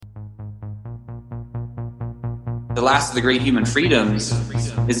The last of the great human freedoms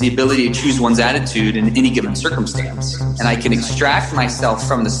is the ability to choose one's attitude in any given circumstance. And I can extract myself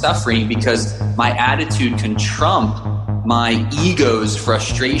from the suffering because my attitude can trump my ego's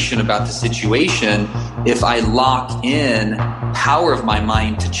frustration about the situation if I lock in power of my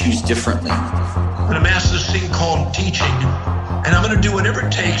mind to choose differently. I'm going to master this thing called teaching, and I'm going to do whatever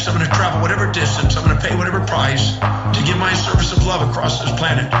it takes. I'm going to travel whatever distance. I'm going to pay whatever price to give my service of love across this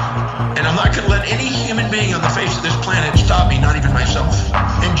planet. And I'm not going to let any human being on the face of this planet stop me, not even myself.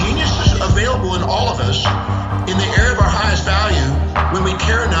 And genius is available in all of us in the area of our highest value when we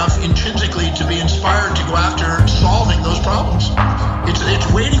care enough intrinsically to be inspired to go after solving those problems. It's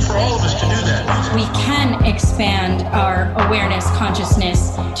waiting for all of us to do that. We can expand our awareness,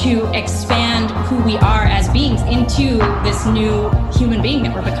 consciousness, to expand who we are as beings into this new human being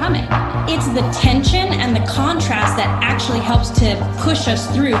that we're becoming. It's the tension and the contrast that actually helps to push us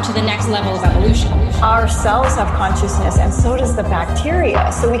through to the next level of evolution. Our cells have consciousness, and so does the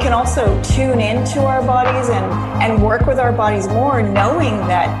bacteria. So we can also tune into our bodies and work with our bodies more, knowing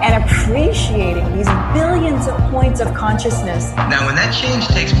that and appreciating these billions of points of consciousness. Now, when that change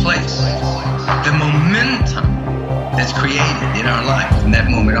takes place, the momentum that's created in our life from that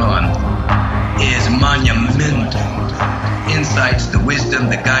moment on is monumental. Insights, the wisdom,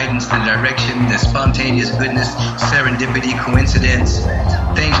 the guidance, the direction, the spontaneous goodness, serendipity, coincidence,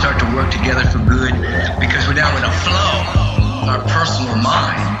 things start to work together for good because we're now in a flow, our personal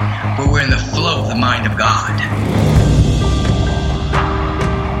mind, but we're in the flow of the mind of God.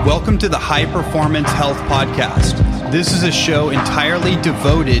 Welcome to the High Performance Health Podcast. This is a show entirely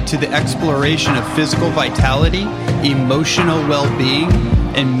devoted to the exploration of physical vitality, emotional well-being,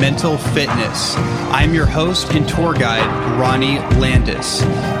 and mental fitness. I'm your host and tour guide, Ronnie Landis.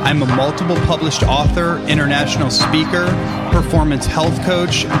 I'm a multiple published author, international speaker, performance health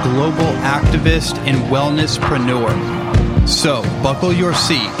coach, global activist, and wellnesspreneur. So, buckle your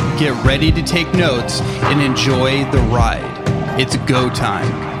seat, get ready to take notes, and enjoy the ride. It's go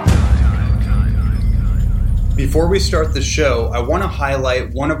time. Before we start the show, I want to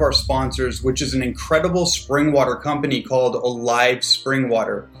highlight one of our sponsors, which is an incredible spring water company called Alive Spring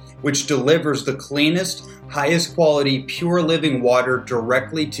Water, which delivers the cleanest, highest quality, pure living water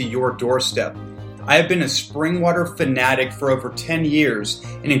directly to your doorstep. I have been a spring water fanatic for over 10 years,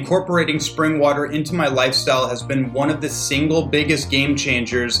 and incorporating spring water into my lifestyle has been one of the single biggest game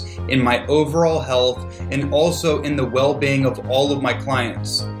changers in my overall health and also in the well-being of all of my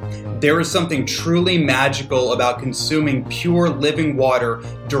clients. There is something truly magical about consuming pure living water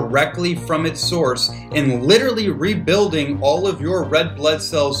directly from its source and literally rebuilding all of your red blood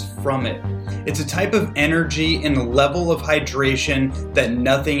cells from it. It's a type of energy and a level of hydration that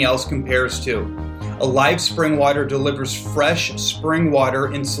nothing else compares to. Alive Spring Water delivers fresh spring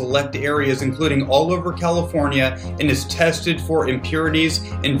water in select areas, including all over California, and is tested for impurities,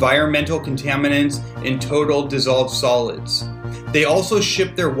 environmental contaminants, and total dissolved solids. They also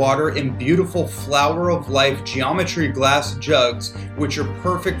ship their water in beautiful Flower of Life geometry glass jugs, which are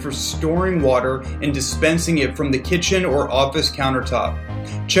perfect for storing water and dispensing it from the kitchen or office countertop.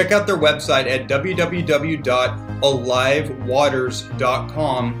 Check out their website at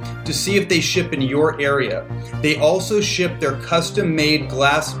www.alivewaters.com to see if they ship in your area. They also ship their custom-made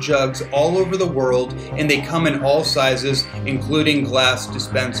glass jugs all over the world, and they come in all sizes, including glass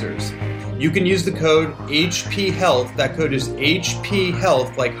dispensers. You can use the code HP Health, that code is HP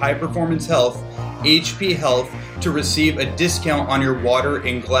Health, like High Performance Health, HP Health, to receive a discount on your water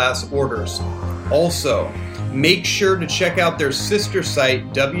and glass orders. Also, make sure to check out their sister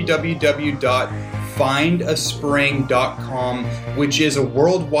site, www.findaspring.com, which is a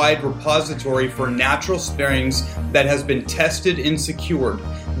worldwide repository for natural springs that has been tested and secured.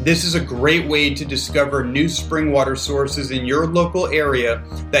 This is a great way to discover new spring water sources in your local area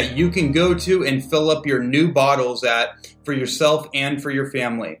that you can go to and fill up your new bottles at for yourself and for your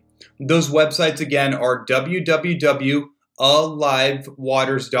family. Those websites again are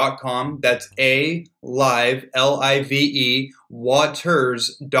www.alivewaters.com, that's A-Live, L-I-V-E,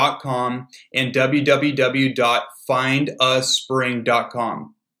 waters.com, and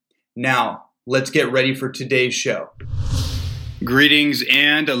www.findaspring.com. Now, let's get ready for today's show. Greetings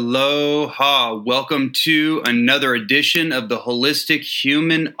and aloha. Welcome to another edition of the Holistic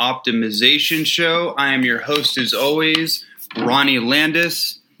Human Optimization Show. I am your host as always, Ronnie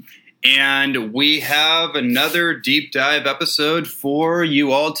Landis, and we have another deep dive episode for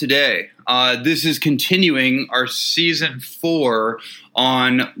you all today. This is continuing our season 4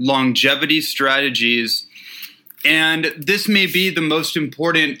 on longevity strategies, and this may be the most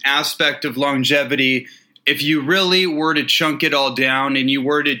important aspect of longevity if you really were to chunk it all down and you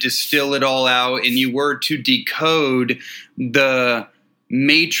were to distill it all out and you were to decode the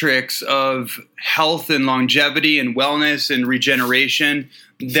matrix of health and longevity and wellness and regeneration,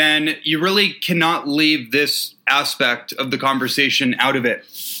 then you really cannot leave this aspect of the conversation out of it.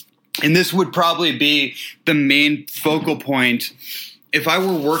 And this would probably be the main focal point if I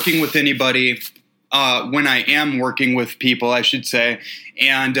were working with anybody, when I am working with people, I should say,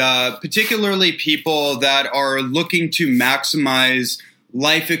 and particularly people that are looking to maximize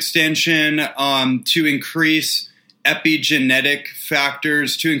life extension, to increase epigenetic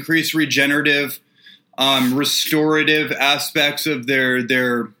factors, to increase regenerative, restorative aspects of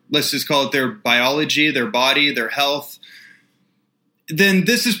their, let's just call it their biology, their body, their health, then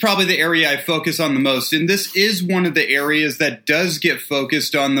this is probably the area I focus on the most. And this is one of the areas that does get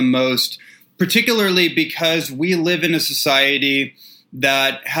focused on the most, particularly because we live in a society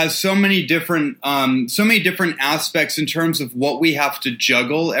that has so many different aspects in terms of what we have to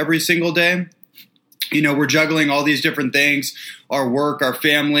juggle every single day. You know, we're juggling all these different things: our work, our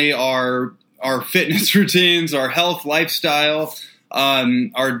family, our fitness routines, our health, lifestyle,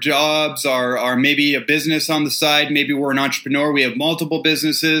 our jobs, our maybe a business on the side. Maybe we're an entrepreneur. We have multiple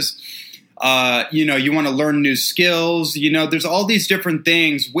businesses. You want to learn new skills. There's all these different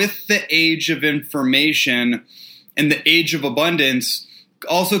things. With the age of information and the age of abundance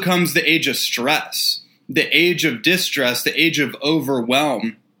also comes the age of stress, the age of distress, the age of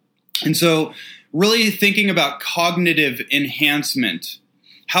overwhelm. And so really thinking about cognitive enhancement,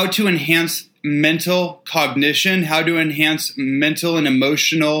 how to enhance mental cognition, how to enhance mental and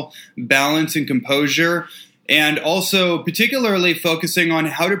emotional balance and composure, and also particularly focusing on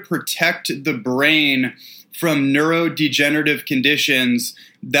how to protect the brain from neurodegenerative conditions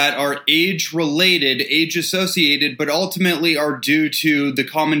that are age-related, age-associated, but ultimately are due to the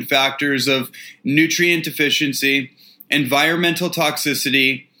common factors of nutrient deficiency, environmental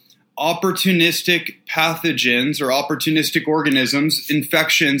toxicity, opportunistic pathogens or opportunistic organisms,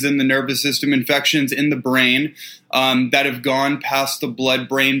 infections in the nervous system, infections in the brain that have gone past the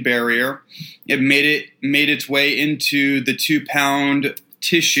blood-brain barrier. It made its way into the 2-pound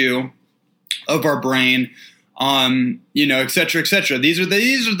tissue of our brain, et cetera, et cetera. These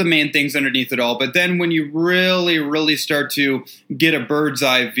are the main things underneath it all. But then when you really, really start to get a bird's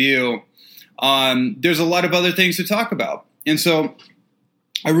eye view, there's a lot of other things to talk about. And so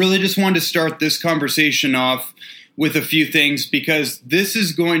I really just wanted to start this conversation off with a few things because this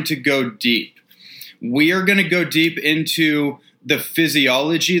is going to go deep. We are going to go deep into the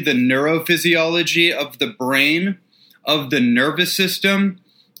physiology, the neurophysiology of the brain, of the nervous system.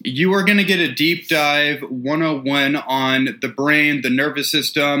 You are going to get a deep dive 101 on the brain, the nervous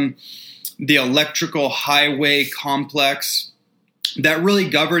system, the electrical highway complex that really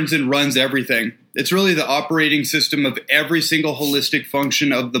governs and runs everything. It's really the operating system of every single holistic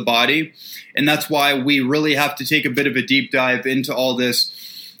function of the body. And that's why we really have to take a bit of a deep dive into all this.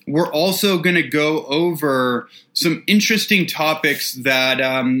 We're also going to go over some interesting topics that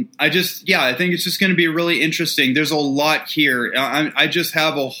I think it's just going to be really interesting. There's a lot here. I just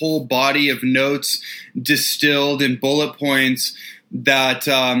have a whole body of notes distilled in bullet points that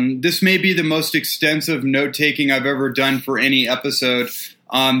this may be the most extensive note-taking I've ever done for any episode.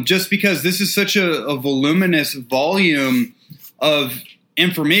 Just because this is such a voluminous volume of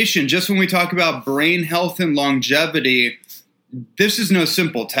information. Just when we talk about brain health and longevity, this is no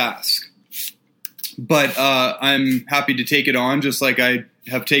simple task. But I'm happy to take it on, just like I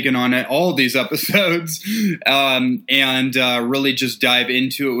have taken on all these episodes, and really just dive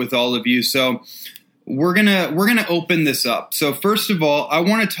into it with all of you. So we're gonna open this up. So first of all, I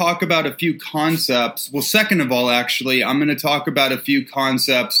want to talk about a few concepts. Well, second of all, actually, I'm going to talk about a few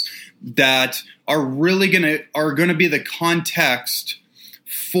concepts that are really gonna be the context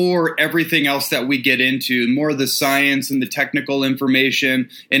for everything else that we get into, more of the science and the technical information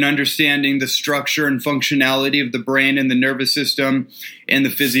and understanding the structure and functionality of the brain and the nervous system and the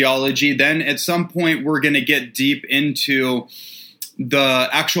physiology. Then at some point, we're going to get deep into the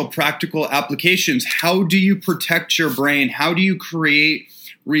actual practical applications. How do you protect your brain? How do you create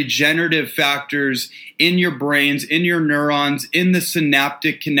regenerative factors in your brains, in your neurons, in the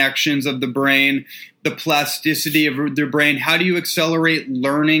synaptic connections of the brain, the plasticity of their brain? How do you accelerate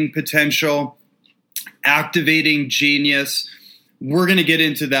learning potential, activating genius? We're going to get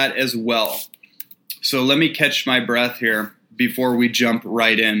into that as well. So let me catch my breath here before we jump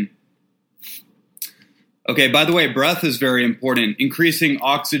right in. Okay, by the way, breath is very important. Increasing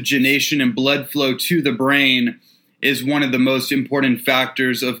oxygenation and blood flow to the brain is one of the most important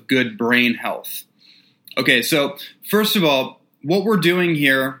factors of good brain health. Okay, so first of all, what we're doing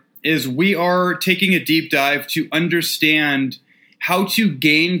here is we are taking a deep dive to understand how to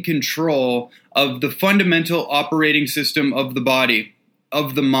gain control of the fundamental operating system of the body,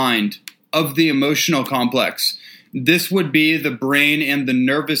 of the mind, of the emotional complex. This would be the brain and the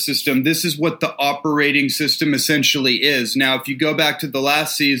nervous system. This is what the operating system essentially is. Now, if you go back to the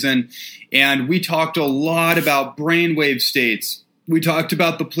last season, and we talked a lot about brainwave states, we talked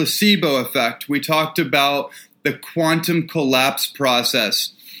about the placebo effect, we talked about the quantum collapse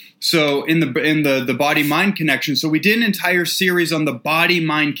process. So in the body-mind connection, so we did an entire series on the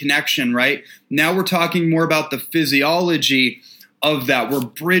body-mind connection, right? Now we're talking more about the physiology of that. We're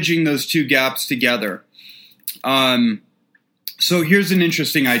bridging those two gaps together. So here's an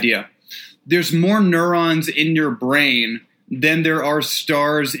interesting idea. There's more neurons in your brain than there are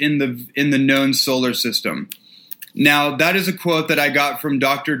stars in the known solar system. Now, that is a quote that I got from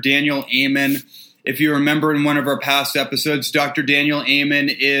Dr. Daniel Amen. If you remember in one of our past episodes, Dr. Daniel Amen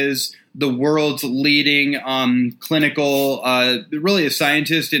is the world's leading clinical, really a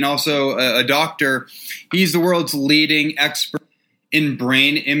scientist and also a doctor. He's the world's leading expert in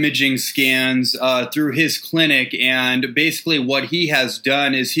brain imaging scans through his clinic. And basically what he has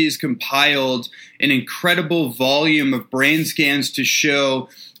done is he's compiled an incredible volume of brain scans to show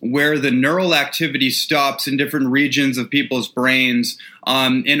where the neural activity stops in different regions of people's brains,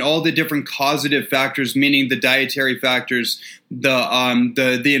 and all the different causative factors, meaning the dietary factors,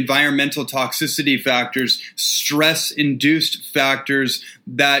 the environmental toxicity factors, stress-induced factors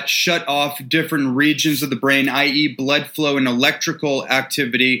that shut off different regions of the brain, i.e. blood flow and electrical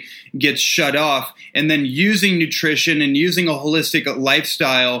activity gets shut off, and then using nutrition and using a holistic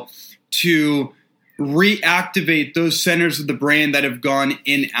lifestyle to reactivate those centers of the brain that have gone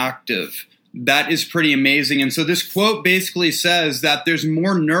inactive. That is pretty amazing. And so this quote basically says that there's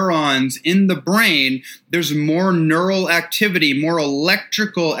more neurons in the brain, there's more neural activity, more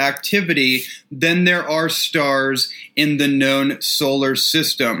electrical activity than there are stars in the known solar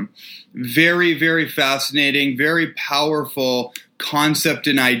system. Very, very fascinating, very powerful concept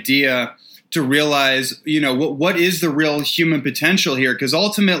and idea to realize, what is the real human potential here? Because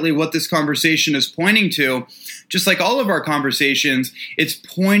ultimately what this conversation is pointing to, just like all of our conversations, it's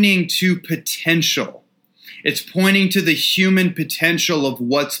pointing to potential. It's pointing to the human potential of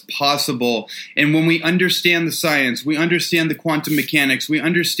what's possible. And when we understand the science, we understand the quantum mechanics, we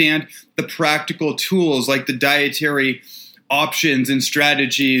understand the practical tools like the dietary options and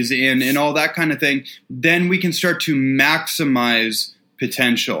strategies and all that kind of thing, then we can start to maximize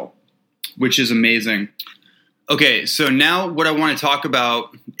potential, which is amazing. Okay, so now what I want to talk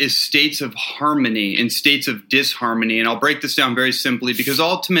about is states of harmony and states of disharmony. And I'll break this down very simply because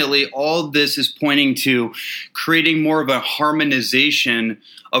ultimately all this is pointing to creating more of a harmonization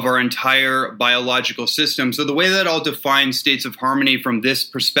of our entire biological system. So the way that I'll define states of harmony from this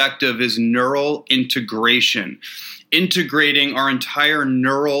perspective is neural integration. Integrating our entire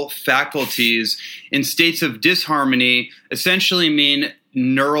neural faculties in states of disharmony essentially mean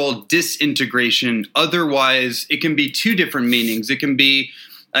neural disintegration. Otherwise, it can be two different meanings. It can be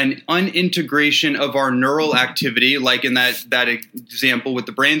an unintegration of our neural activity, like in that example with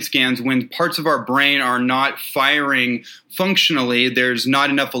the brain scans, when parts of our brain are not firing functionally, there's not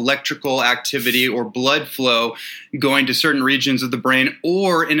enough electrical activity or blood flow going to certain regions of the brain,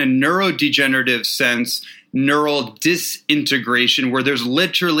 or in a neurodegenerative sense, neural disintegration, where there's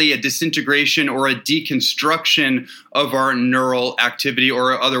literally a disintegration or a deconstruction of our neural activity,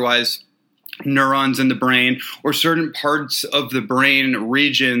 or otherwise neurons in the brain, or certain parts of the brain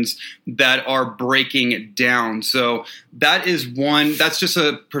regions that are breaking down. So that is one, that's just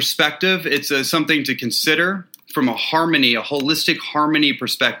a perspective. It's something to consider from a harmony, a holistic harmony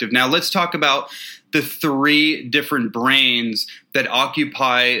perspective. Now let's talk about the three different brains that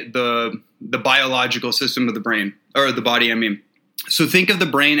occupy the biological system of the brain, or the body, I mean. So think of the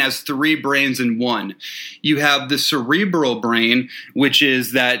brain as three brains in one. You have the cerebral brain, which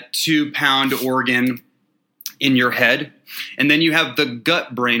is that 2-pound organ in your head. And then you have the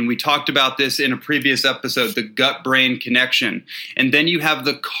gut brain. We talked about this in a previous episode, the gut-brain connection. And then you have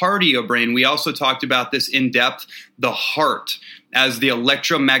the cardio brain. We also talked about this in depth, the heart as the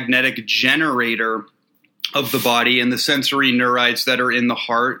electromagnetic generator of the body, and the sensory neurites that are in the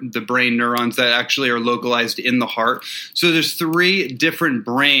heart, the brain neurons that actually are localized in the heart. So there's three different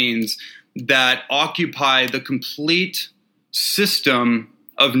brains that occupy the complete system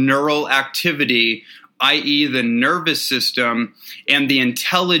of neural activity, i.e. the nervous system and the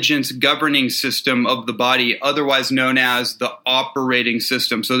intelligence governing system of the body, otherwise known as the operating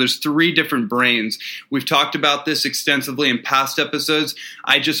system. So there's three different brains. We've talked about this extensively in past episodes.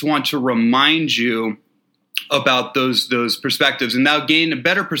 I just want to remind you about those perspectives, and now gain a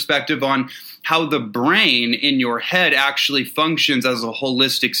better perspective on how the brain in your head actually functions as a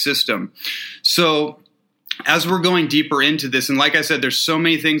holistic system. So as we're going deeper into this, and like I said, there's so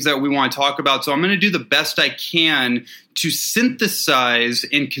many things that we want to talk about, so I'm going to do the best I can to synthesize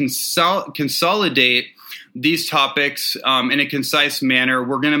and consolidate these topics in a concise manner.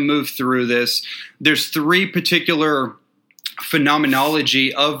 We're going to move through this. There's three particular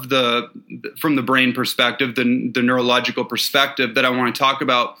phenomenology from the brain perspective, the neurological perspective that I want to talk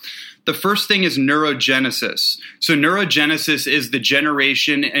about. The first thing is neurogenesis. So neurogenesis is the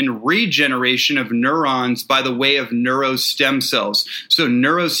generation and regeneration of neurons by the way of neurostem cells. So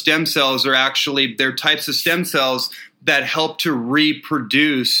neurostem cells they're types of stem cells that help to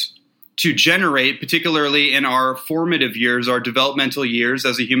reproduce, to generate, particularly in our formative years, our developmental years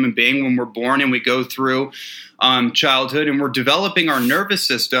as a human being, when we're born and we go through childhood and we're developing our nervous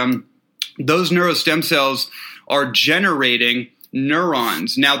system. Those neurostem cells are generating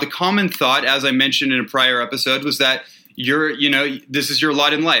neurons. Now, the common thought, as I mentioned in a prior episode, was that this is your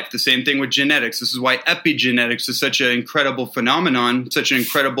lot in life. The same thing with genetics. This is why epigenetics is such an incredible phenomenon, such an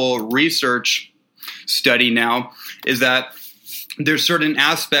incredible research study now, is that there's certain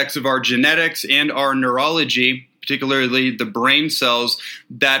aspects of our genetics and our neurology, particularly the brain cells,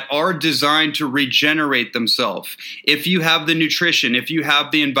 that are designed to regenerate themselves. If you have the nutrition, if you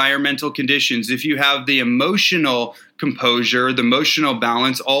have the environmental conditions, if you have the emotional composure, the emotional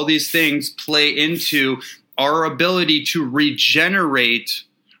balance, all these things play into our ability to regenerate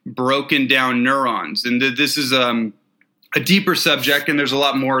broken down neurons. And this is a deeper subject, and there's a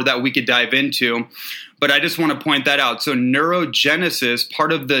lot more that we could dive into. But I just want to point that out. So neurogenesis,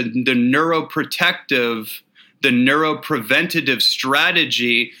 part of the neuroprotective, the neuropreventative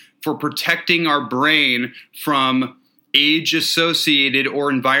strategy for protecting our brain from age-associated or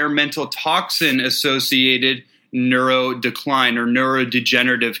environmental toxin-associated neurodecline or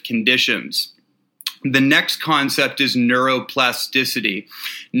neurodegenerative conditions. The next concept is neuroplasticity.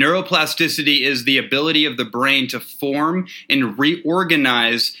 Neuroplasticity is the ability of the brain to form and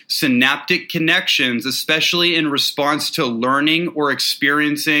reorganize synaptic connections, especially in response to learning or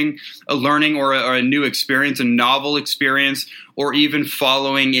experiencing a learning or a new experience, a novel experience, or even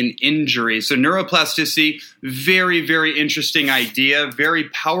following an injury. So neuroplasticity, very, very interesting idea, very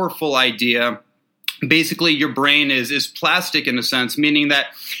powerful idea. Basically, your brain is plastic in a sense, meaning that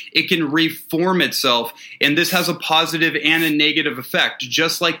it can reform itself. And this has a positive and a negative effect.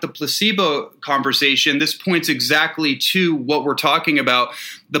 Just like the placebo conversation, this points exactly to what we're talking about.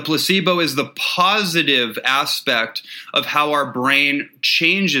 The placebo is the positive aspect of how our brain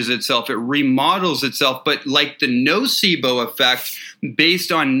changes itself. It remodels itself. But like the nocebo effect,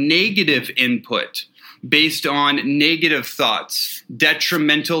 based on negative input, based on negative thoughts,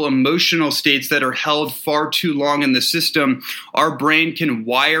 detrimental emotional states that are held far too long in the system, our brain can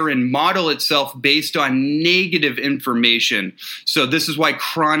wire and model itself based on negative information. So this is why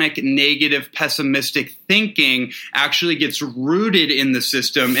chronic negative pessimistic thinking actually gets rooted in the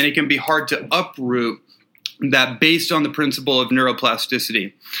system, and it can be hard to uproot that based on the principle of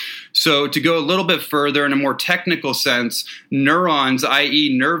neuroplasticity. So to go a little bit further in a more technical sense, neurons,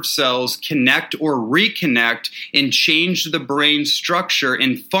 i.e. nerve cells, connect or reconnect and change the brain structure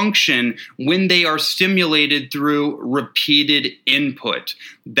and function when they are stimulated through repeated input.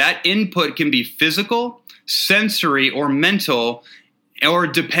 That input can be physical, sensory, or mental, or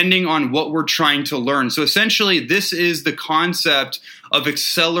depending on what we're trying to learn. So essentially, this is the concept of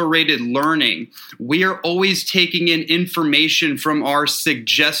accelerated learning. We are always taking in information from our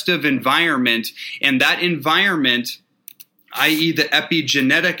suggestive environment, and that environment, i.e. the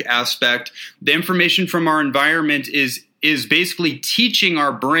epigenetic aspect, the information from our environment is basically teaching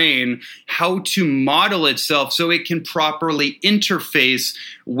our brain how to model itself so it can properly interface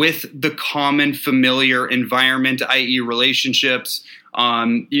with the common familiar environment, i.e. relationships,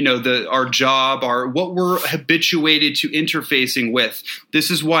 our job, what we're habituated to interfacing with. This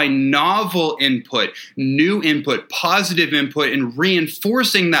is why novel input, new input, positive input, and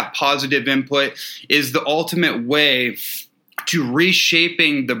reinforcing that positive input is the ultimate way to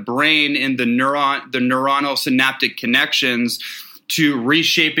reshaping the brain and the neuronal synaptic connections, to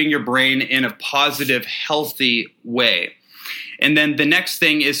reshaping your brain in a positive, healthy way. And then the next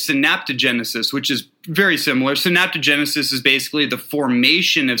thing is synaptogenesis, which is very similar. Synaptogenesis is basically the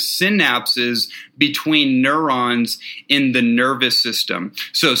formation of synapses between neurons in the nervous system.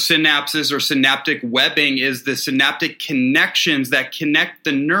 So synapses or synaptic webbing is the synaptic connections that connect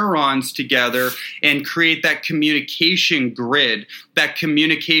the neurons together and create that communication grid, that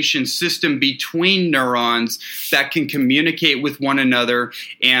communication system between neurons that can communicate with one another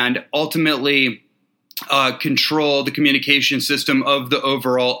and ultimately control the communication system of the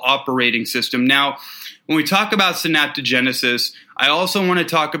overall operating system. Now, when we talk about synaptogenesis, I also want to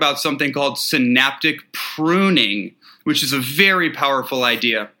talk about something called synaptic pruning, which is a very powerful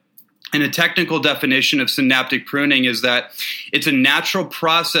idea. And a technical definition of synaptic pruning is that it's a natural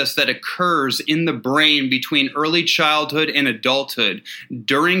process that occurs in the brain between early childhood and adulthood.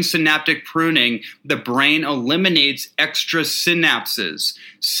 During synaptic pruning, the brain eliminates extra synapses.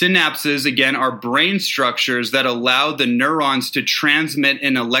 Synapses, again, are brain structures that allow the neurons to transmit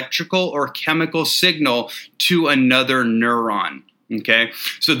an electrical or chemical signal to another neuron. Okay,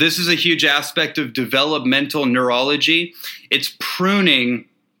 so this is a huge aspect of developmental neurology. It's pruning.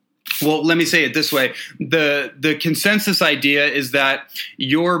 Well, let me say it this way. The consensus idea is that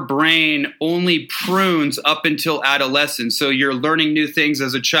your brain only prunes up until adolescence. So you're learning new things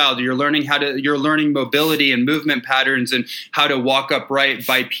as a child. You're learning mobility and movement patterns and how to walk upright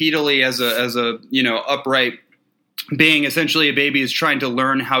bipedally as a upright being. Essentially, a baby is trying to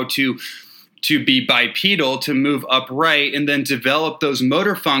learn how to be bipedal, to move upright, and then develop those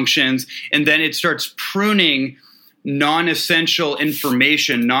motor functions. And then it starts pruning non-essential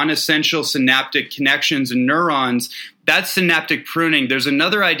information, non-essential synaptic connections and neurons. That's synaptic pruning. There's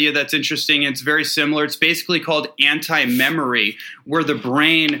another idea that's interesting. It's very similar. It's basically called anti-memory, where the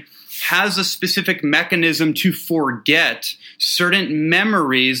brain has a specific mechanism to forget certain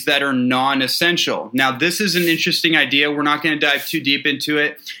memories that are non-essential. Now, this is an interesting idea. We're not going to dive too deep into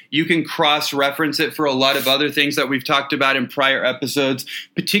it. You can cross-reference it for a lot of other things that we've talked about in prior episodes,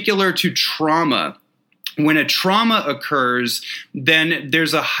 particular to trauma. When a trauma occurs, then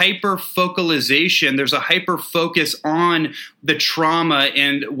there's a hyperfocalization, there's a hyperfocus on the trauma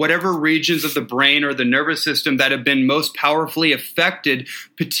and whatever regions of the brain or the nervous system that have been most powerfully affected,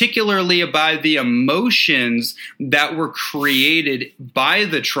 particularly by the emotions that were created by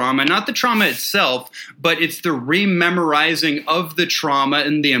the trauma. Not the trauma itself, but it's the rememorizing of the trauma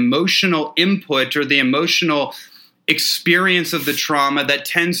and the emotional input or the emotional experience of the trauma that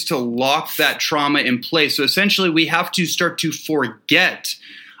tends to lock that trauma in place. So essentially, we have to start to forget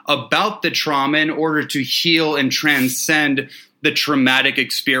about the trauma in order to heal and transcend the traumatic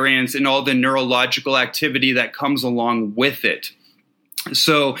experience and all the neurological activity that comes along with it.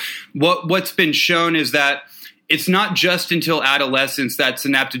 So what's been shown is that it's not just until adolescence that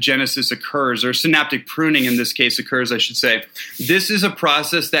synaptogenesis occurs, or synaptic pruning in this case occurs, I should say. This is a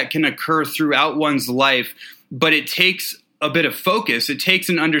process that can occur throughout one's life, but it takes a bit of focus. It takes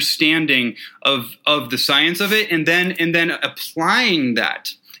an understanding of the science of it, and then applying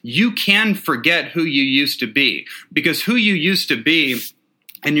that. You can forget who you used to be, because who you used to be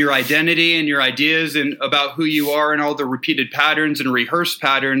and your identity and your ideas and about who you are and all the repeated patterns and rehearsed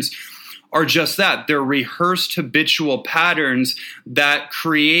patterns are just that. They're rehearsed habitual patterns that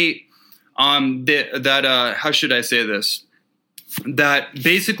create how should I say this? That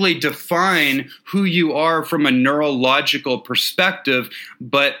basically define who you are from a neurological perspective,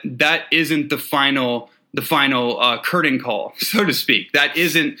 but that isn't the final curtain call, so to speak. That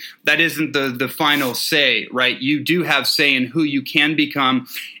isn't the final say, right? You do have say in who you can become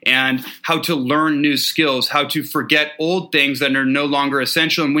and how to learn new skills, how to forget old things that are no longer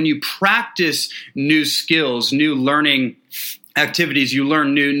essential. And when you practice new skills, new learning activities, you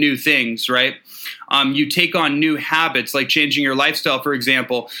learn new things, right? You take on new habits, like changing your lifestyle, for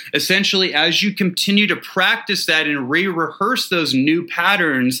example. Essentially, as you continue to practice that and re-rehearse those new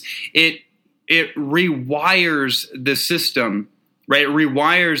patterns, it rewires the system, right? It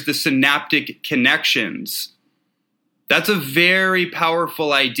rewires the synaptic connections. That's a very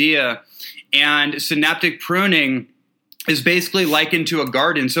powerful idea. And synaptic pruning is basically likened to a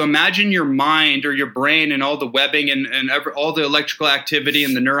garden. So imagine your mind or your brain and all the webbing and all the electrical activity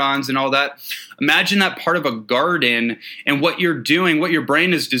and the neurons and all that. Imagine that part of a garden, and what you're doing, what your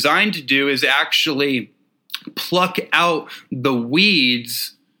brain is designed to do is actually pluck out the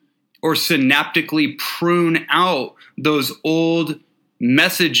weeds or synaptically prune out those old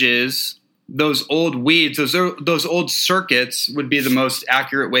messages, those old weeds, those old circuits would be the most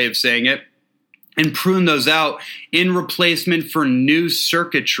accurate way of saying it, and prune those out in replacement for new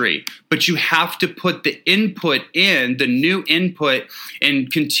circuitry. But you have to put the input in, the new input,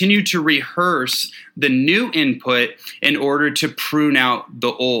 and continue to rehearse the new input in order to prune out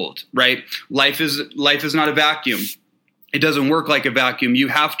the old, right? Life is not a vacuum. It doesn't work like a vacuum. You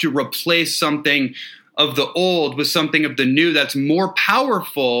have to replace something of the old with something of the new that's more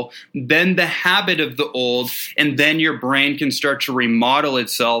powerful than the habit of the old, and then your brain can start to remodel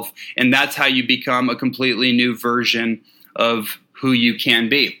itself, and that's how you become a completely new version of who you can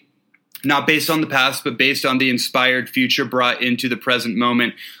be. not based on the past, but based on the inspired future brought into the present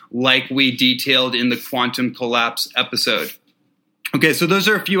moment, like we detailed in the quantum collapse episode. Okay, so those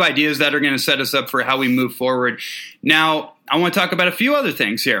are a few ideas that are going to set us up for how we move forward. Now, I want to talk about a few other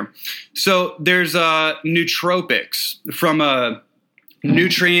things here. So there's nootropics. From a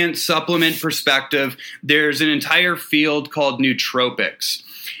nutrient supplement perspective, there's an entire field called nootropics.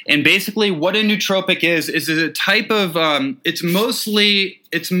 And basically what a nootropic is a type of, it's mostly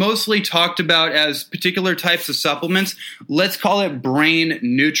talked about as particular types of supplements. Let's call it brain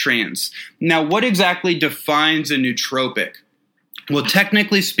nutrients. Now, what exactly defines a nootropic? Well,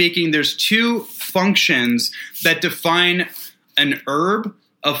 technically speaking, there's two functions that define an herb,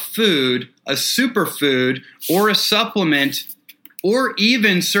 a food, a superfood, or a supplement, or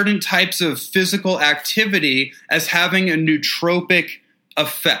even certain types of physical activity as having a nootropic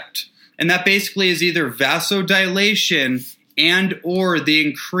effect. And that basically is either vasodilation and or the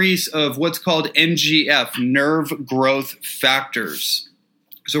increase of what's called NGF, nerve growth factors.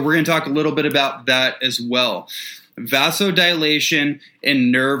 So we're going to talk a little bit about that as well. Vasodilation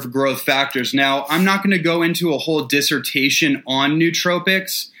and nerve growth factors. Now, I'm not going to go into a whole dissertation on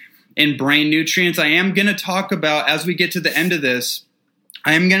nootropics and brain nutrients. I am going to talk about, as we get to the end of this,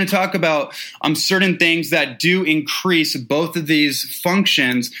 I am going to talk about certain things that do increase both of these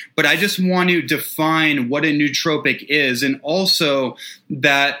functions, but I just want to define what a nootropic is, and also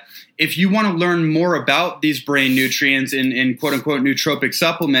that if you want to learn more about these brain nutrients in quote-unquote nootropic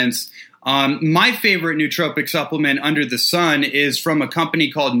supplements, my favorite nootropic supplement under the sun is from a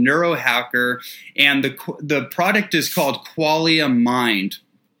company called Neurohacker, and the product is called Qualia Mind.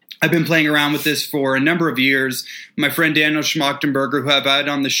 I've been playing around with this for a number of years. My friend Daniel Schmachtenberger, who I've had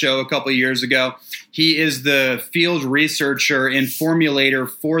on the show a couple of years ago, he is the field researcher and formulator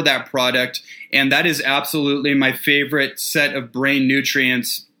for that product, and that is absolutely my favorite set of brain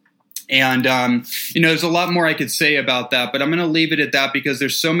nutrients. And, there's a lot more I could say about that, but I'm going to leave it at that because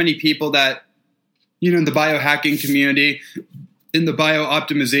there's so many people that, in the biohacking community, in the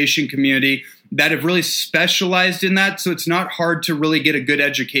biooptimization community, that have really specialized in that. So it's not hard to really get a good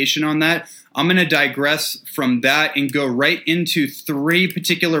education on that. I'm going to digress from that and go right into three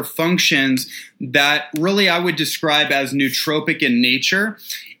particular functions that really I would describe as nootropic in nature,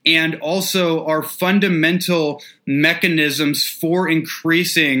 and also are fundamental mechanisms for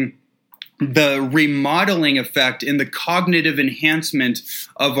increasing the remodeling effect and the cognitive enhancement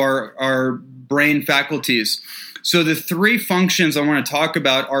of our brain faculties. So the three functions I want to talk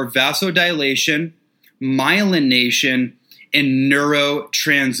about are vasodilation, myelination, and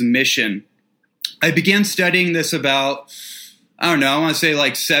neurotransmission. I began studying this about, I want to say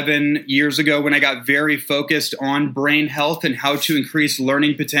like 7 years ago, when I got very focused on brain health and how to increase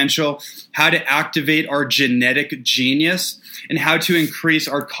learning potential, how to activate our genetic genius, and how to increase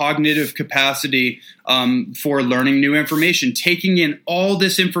our cognitive capacity for learning new information, taking in all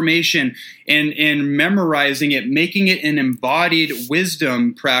this information and memorizing it, making it an embodied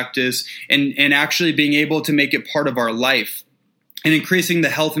wisdom practice, and actually being able to make it part of our life, and increasing the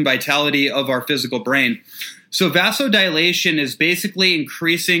health and vitality of our physical brain. So vasodilation is basically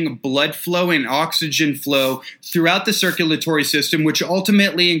increasing blood flow and oxygen flow throughout the circulatory system, which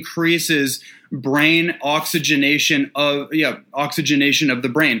ultimately increases brain oxygenation of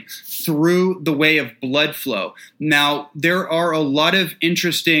the brain through the way of blood flow. Now, there are a lot of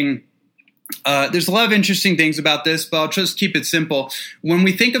interesting things about this, but I'll just keep it simple. When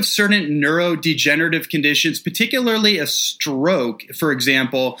we think of certain neurodegenerative conditions, particularly a stroke, for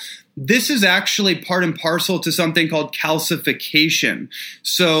example, this is actually part and parcel to something called calcification.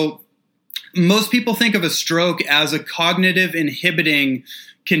 So most people think of a stroke as a cognitive inhibiting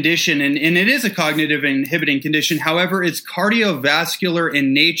condition, and it is a cognitive inhibiting condition. However, it's cardiovascular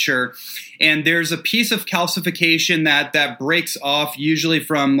in nature, and there's a piece of calcification that breaks off, usually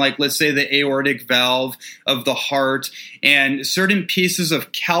from, like, let's say the aortic valve of the heart, and certain pieces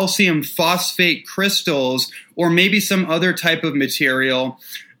of calcium phosphate crystals, or maybe some other type of material,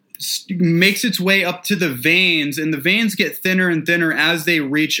 makes its way up to the veins, and the veins get thinner and thinner as they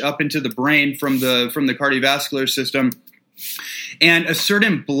reach up into the brain from the cardiovascular system, and a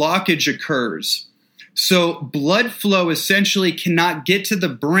certain blockage occurs. So blood flow essentially cannot get to the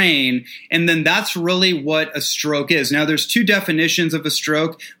brain, and then that's really what a stroke is. Now, there's two definitions of a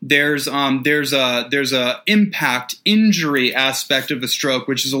stroke. There's a impact injury aspect of a stroke,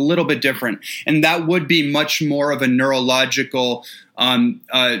 which is a little bit different, and that would be much more of a neurological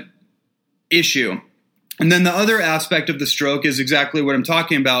issue. And then the other aspect of the stroke is exactly what I'm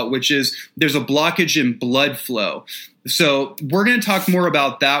talking about, which is there's a blockage in blood flow. So we're going to talk more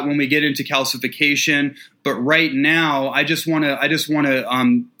about that when we get into calcification. But right now, I just want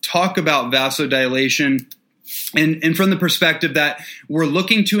to talk about vasodilation and from the perspective that we're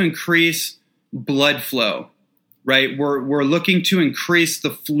looking to increase blood flow, right? We're looking to increase the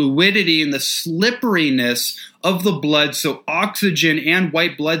fluidity and the slipperiness of the blood, so oxygen and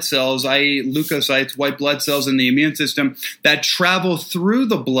white blood cells, i.e. leukocytes, white blood cells in the immune system that travel through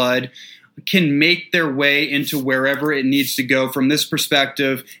the blood can make their way into wherever it needs to go. From this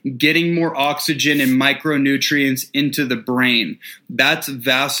perspective, getting more oxygen and micronutrients into the brain. That's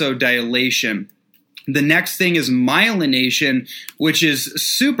vasodilation. The next thing is myelination, which is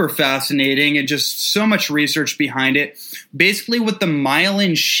super fascinating and just so much research behind it. Basically, what the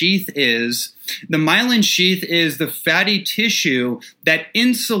myelin sheath is the fatty tissue that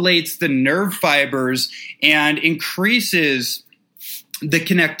insulates the nerve fibers and increases the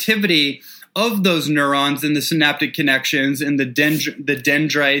connectivity of those neurons and the synaptic connections and the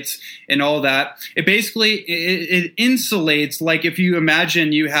dendrites and all that. It basically it insulates, like if you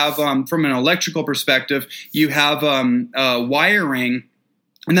imagine you have, from an electrical perspective, you have wiring.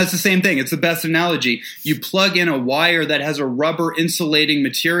 And that's the same thing. It's the best analogy. You plug in a wire that has a rubber insulating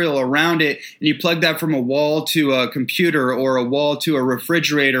material around it, and you plug that from a wall to a computer or a wall to a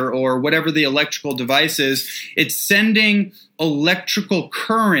refrigerator or whatever the electrical device is. It's sending electrical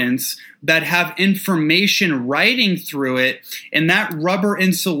currents that have information riding through it, and that rubber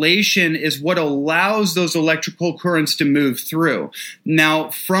insulation is what allows those electrical currents to move through.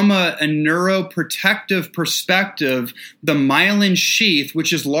 Now, from a neuroprotective perspective, the myelin sheath,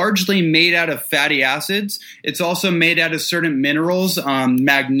 which is largely made out of fatty acids, it's also made out of certain minerals,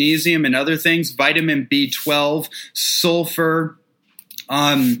 magnesium and other things, vitamin B12, sulfur,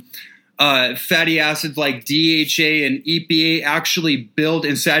 fatty acids like DHA and EPA actually build,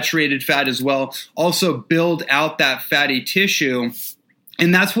 and saturated fat as well, also build out that fatty tissue.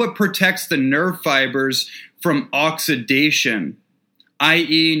 And that's what protects the nerve fibers from oxidation,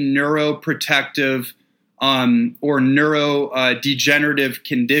 i.e. neuroprotective or neurodegenerative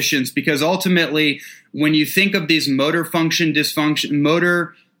conditions. Because ultimately, when you think of these motor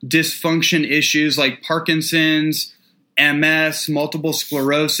dysfunction issues like Parkinson's, MS, multiple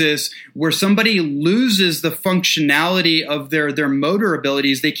sclerosis, where somebody loses the functionality of their motor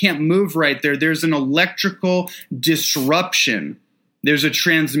abilities, they can't move right there. There's an electrical disruption. There's a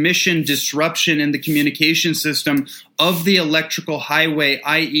transmission disruption in the communication system of the electrical highway,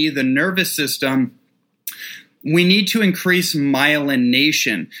 i.e. the nervous system. We need to increase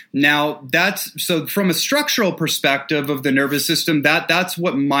myelination. Now, so from a structural perspective of the nervous system, that's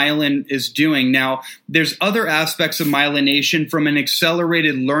what myelin is doing. Now, there's other aspects of myelination from an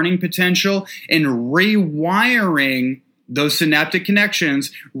accelerated learning potential and rewiring those synaptic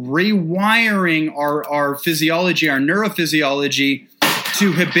connections, rewiring our physiology, our neurophysiology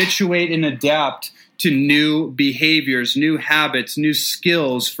to habituate and adapt to new behaviors, new habits, new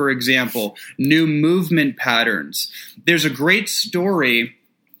skills, for example, new movement patterns. There's a great story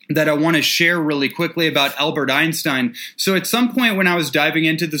that I want to share really quickly about Albert Einstein. So at some point when I was diving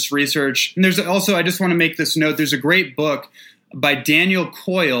into this research, and there's also, I just want to make this note, there's a great book by Daniel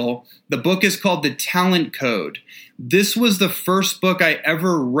Coyle. The book is called The Talent Code. This was the first book I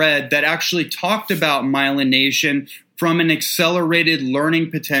ever read that actually talked about myelination from an accelerated learning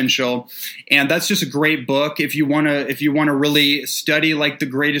potential. And that's just a great book if you want to really study like the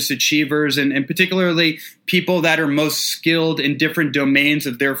greatest achievers and particularly people that are most skilled in different domains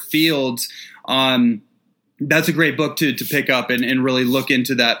of their fields. That's a great book to pick up and really look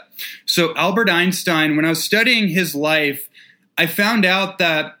into that. So Albert Einstein, when I was studying his life, I found out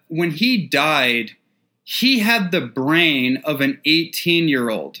that when he died, he had the brain of an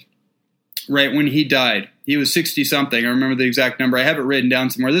 18-year-old, right? When he died, he was 60-something. I remember the exact number. I have it written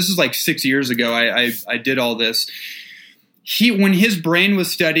down somewhere. This is like 6 years ago. I did all this. When his brain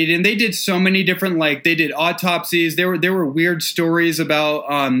was studied, and they did so many different, they did autopsies. There were weird stories about,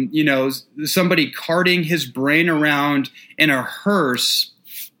 somebody carting his brain around in a hearse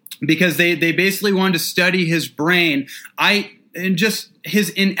because they basically wanted to study his brain. And just his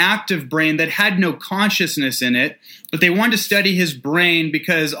inactive brain that had no consciousness in it, but they wanted to study his brain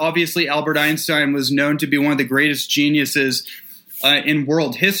because obviously Albert Einstein was known to be one of the greatest geniuses in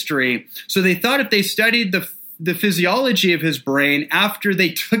world history. So they thought if they studied the physiology of his brain after they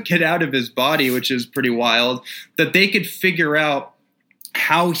took it out of his body, which is pretty wild, that they could figure out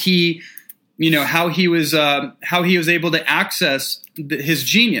how he was able to access his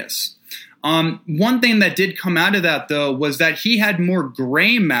genius. One thing that did come out of that, though, was that he had more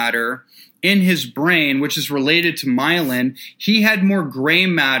gray matter in his brain, which is related to myelin. He had more gray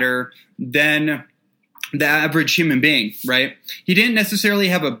matter than the average human being, right? He didn't necessarily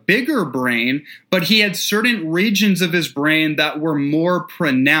have a bigger brain, but he had certain regions of his brain that were more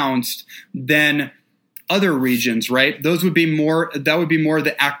pronounced than other regions, right? That would be more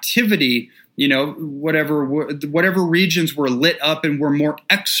the activity, whatever regions were lit up and were more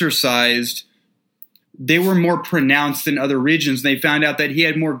exercised, they were more pronounced than other regions. They found out that he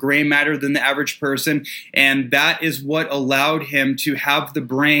had more gray matter than the average person, and that is what allowed him to have the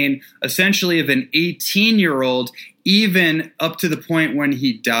brain essentially of an 18-year-old, even up to the point when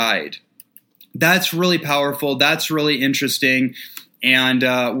he died. That's really powerful. That's really interesting, and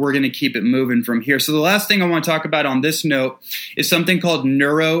we're going to keep it moving from here. So the last thing I want to talk about on this note is something called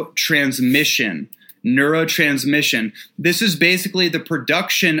neurotransmission. Neurotransmission. This is basically the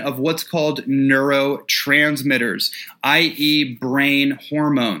production of what's called neurotransmitters, i.e. brain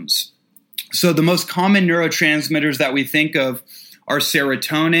hormones. So the most common neurotransmitters that we think of are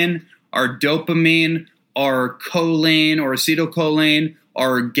serotonin, are dopamine, are choline or acetylcholine,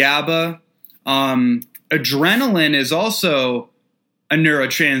 are GABA. Adrenaline is also a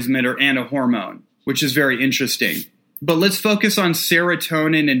neurotransmitter and a hormone, which is very interesting. But let's focus on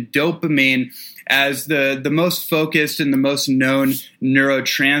serotonin and dopamine as the most focused and the most known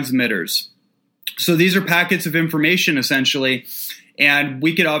neurotransmitters. So these are packets of information, essentially, and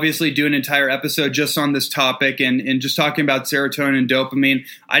we could obviously do an entire episode just on this topic and just talking about serotonin and dopamine.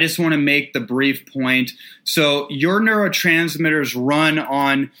 I just want to make the brief point. So your neurotransmitters run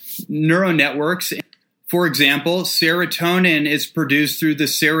on neural networks. For example, serotonin is produced through the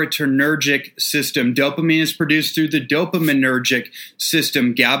serotonergic system. Dopamine is produced through the dopaminergic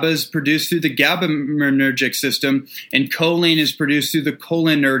system. GABA is produced through the GABAergic system. And choline is produced through the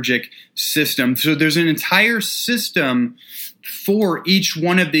cholinergic system. So there's an entire system for each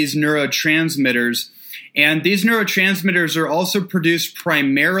one of these neurotransmitters. And these neurotransmitters are also produced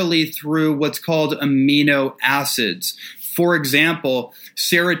primarily through what's called amino acids. For example,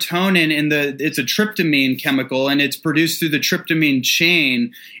 serotonin it's a tryptamine chemical, and it's produced through the tryptamine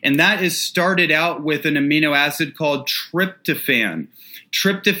chain, and that is started out with an amino acid called tryptophan.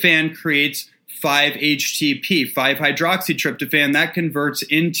 Tryptophan creates 5-HTP, 5-hydroxytryptophan, that converts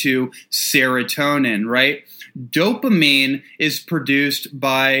into serotonin, right? Dopamine is produced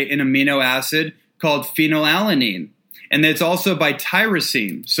by an amino acid called phenylalanine. And it's also by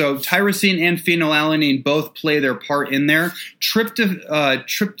tyrosine. So tyrosine and phenylalanine both play their part in there. Tryptophan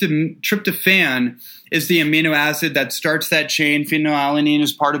is the amino acid that starts that chain. Phenylalanine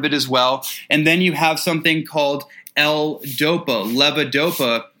is part of it as well. And then you have something called L-DOPA,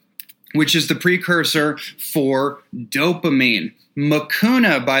 levodopa, which is the precursor for dopamine.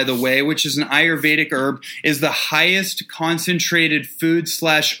 Mucuna, by the way, which is an Ayurvedic herb, is the highest concentrated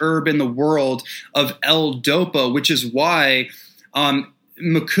food/herb in the world of L-DOPA, which is why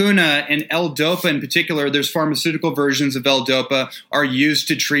mucuna and L-DOPA in particular, there's pharmaceutical versions of L-DOPA, are used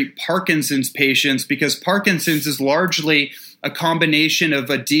to treat Parkinson's patients, because Parkinson's is largely a combination of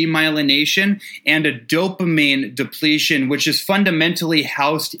a demyelination and a dopamine depletion, which is fundamentally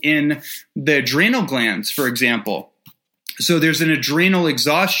housed in the adrenal glands, for example. So there's an adrenal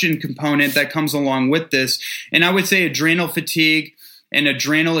exhaustion component that comes along with this. And I would say adrenal fatigue and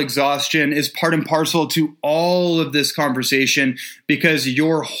adrenal exhaustion is part and parcel to all of this conversation, because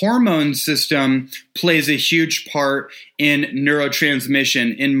your hormone system plays a huge part in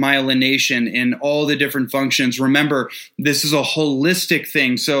neurotransmission, in myelination, in all the different functions. Remember, this is a holistic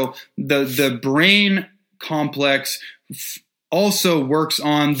thing. So the brain complex also works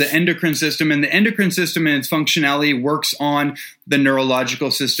on the endocrine system, and the endocrine system and its functionality works on the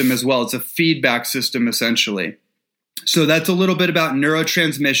neurological system as well. It's a feedback system, essentially. So that's a little bit about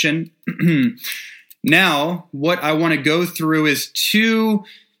neurotransmission. Now, what I want to go through is two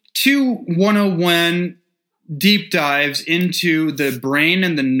 101 deep dives into the brain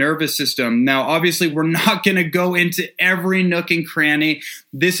and the nervous system. Now, obviously, we're not going to go into every nook and cranny.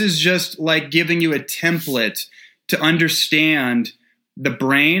 This is just like giving you a template to understand the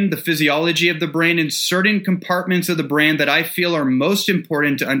brain, the physiology of the brain, and certain compartments of the brain that I feel are most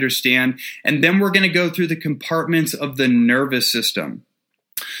important to understand. And then we're going to go through the compartments of the nervous system.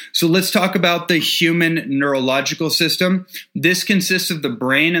 So let's talk about the human neurological system. This consists of the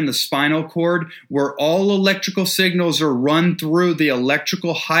brain and the spinal cord, where all electrical signals are run through the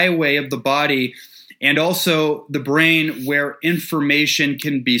electrical highway of the body, and also the brain where information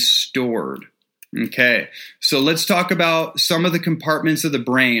can be stored. Okay, so let's talk about some of the compartments of the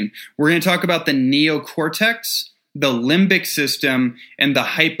brain. We're going to talk about the neocortex, the limbic system, and the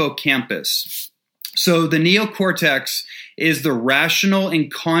hippocampus. So the neocortex is the rational and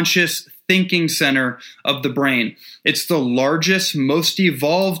conscious thinking center of the brain. It's the largest, most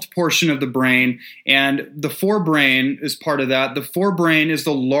evolved portion of the brain, and the forebrain is part of that. The forebrain is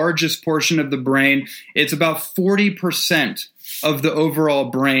the largest portion of the brain. It's about 40% of the overall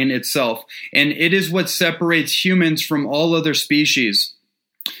brain itself, and it is what separates humans from all other species.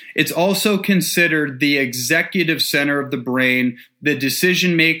 It's also considered the executive center of the brain, the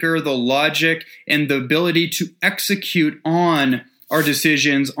decision maker, the logic, and the ability to execute on our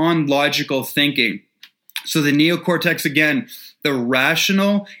decisions, on logical thinking. So the neocortex, again, the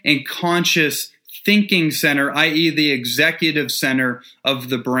rational and conscious thinking center, i.e. the executive center of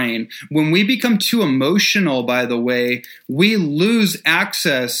the brain. When we become too emotional, by the way, we lose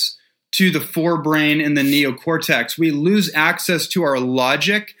access to the forebrain and the neocortex. We lose access to our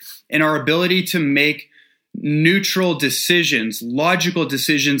logic and our ability to make neutral decisions, logical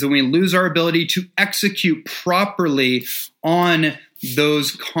decisions, and we lose our ability to execute properly on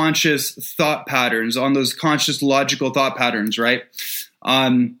those conscious thought patterns, on those conscious logical thought patterns, right?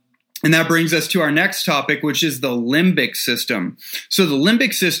 And that brings us to our next topic, which is the limbic system. So the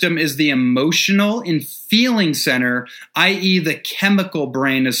limbic system is the emotional and feeling center, i.e. the chemical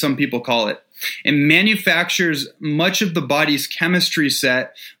brain, as some people call it. It manufactures much of the body's chemistry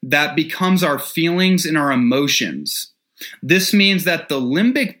set that becomes our feelings and our emotions. This means that the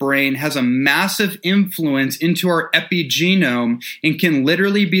limbic brain has a massive influence into our epigenome and can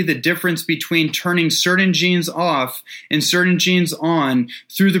literally be the difference between turning certain genes off and certain genes on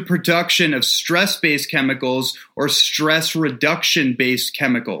through the production of stress-based chemicals or stress reduction-based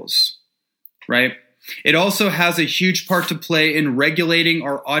chemicals, right? It also has a huge part to play in regulating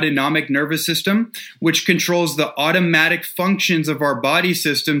our autonomic nervous system, which controls the automatic functions of our body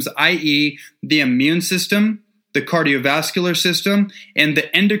systems, i.e. the immune system, the cardiovascular system, and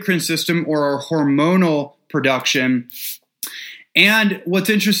the endocrine system, or our hormonal production. And what's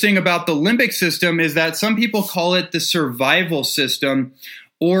interesting about the limbic system is that some people call it the survival system,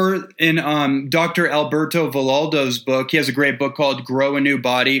 or in Dr. Alberto Villoldo's book, he has a great book called Grow a New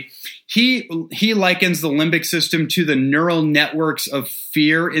Body. He likens the limbic system to the neural networks of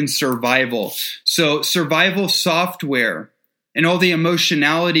fear and survival. So survival software and all the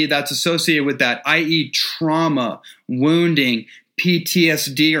emotionality that's associated with that, i.e. trauma, wounding,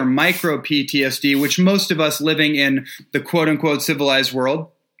 PTSD or micro PTSD, which most of us living in the quote-unquote civilized world,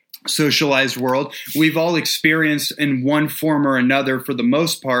 socialized world, we've all experienced in one form or another for the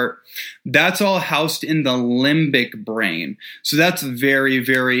most part. That's all housed in the limbic brain. So that's very,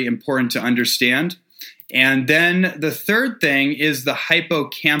 very important to understand. And then the third thing is the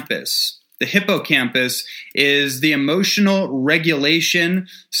hippocampus. The hippocampus is the emotional regulation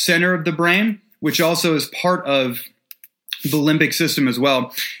center of the brain, which also is part of the limbic system as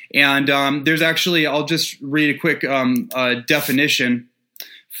well. And there's actually, I'll just read a quick definition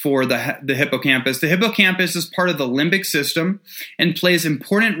for the hippocampus. The hippocampus is part of the limbic system and plays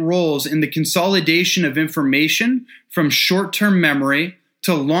important roles in the consolidation of information from short-term memory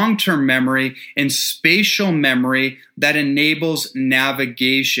to long-term memory and spatial memory that enables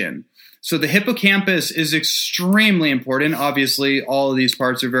navigation. So the hippocampus is extremely important. Obviously, all of these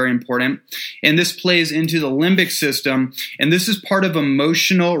parts are very important. And this plays into the limbic system. And this is part of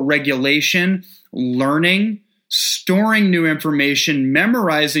emotional regulation, learning, storing new information,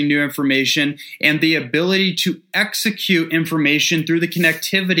 memorizing new information, and the ability to execute information through the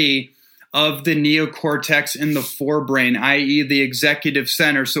connectivity of the neocortex in the forebrain, i.e. the executive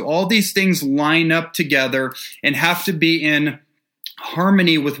center. So all these things line up together and have to be in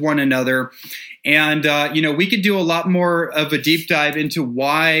harmony with one another. And, we could do a lot more of a deep dive into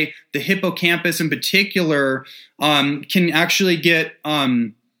why the hippocampus in particular can actually get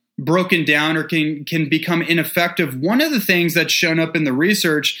broken down or can become ineffective. One of the things that's shown up in the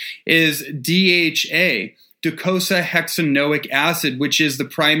research is DHA, docosahexaenoic acid, which is the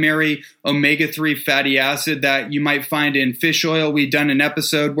primary omega-3 fatty acid that you might find in fish oil. We've done an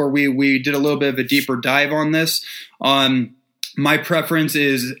episode where we did a little bit of a deeper dive on this. My preference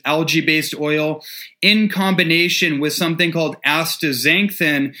is algae-based oil in combination with something called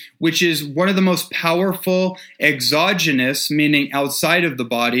astaxanthin, which is one of the most powerful exogenous, meaning outside of the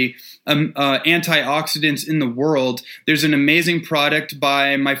body, antioxidants in the world. There's an amazing product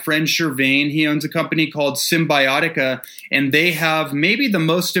by my friend Shervain. He owns a company called Symbiotica, and they have maybe the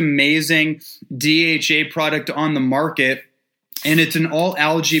most amazing DHA product on the market. And it's an all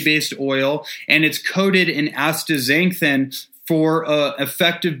algae-based oil, and it's coated in astaxanthin for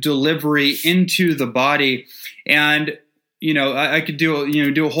effective delivery into the body. And I could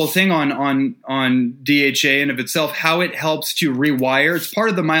do a whole thing on DHA in of itself, how it helps to rewire. It's part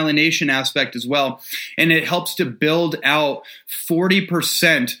of the myelination aspect as well, and it helps to build out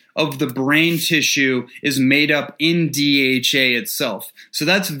 40% of the brain tissue is made up in DHA itself. So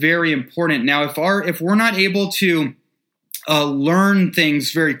that's very important. Now, if we're not able to learn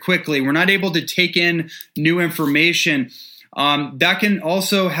things very quickly, we're not able to take in new information. That can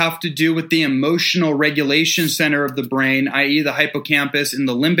also have to do with the emotional regulation center of the brain, i.e. the hippocampus and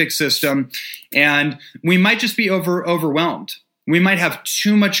the limbic system. And we might just be overwhelmed. We might have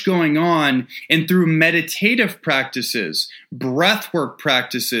too much going on, and through meditative practices, breathwork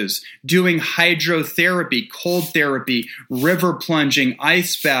practices, doing hydrotherapy, cold therapy, river plunging,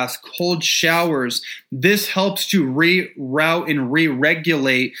 ice baths, cold showers, this helps to reroute and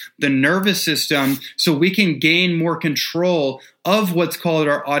re-regulate the nervous system so we can gain more control of what's called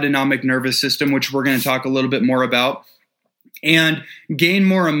our autonomic nervous system, which we're going to talk a little bit more about, and gain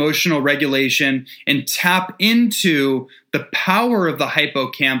more emotional regulation and tap into the power of the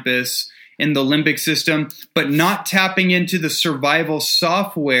hippocampus in the limbic system, but not tapping into the survival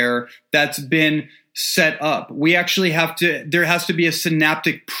software that's been set up. We actually there has to be a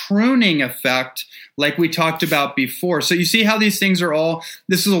synaptic pruning effect like we talked about before. So you see how these things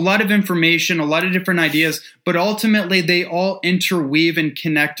this is a lot of information, a lot of different ideas, but ultimately they all interweave and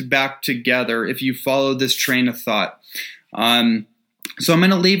connect back together if you follow this train of thought. So I'm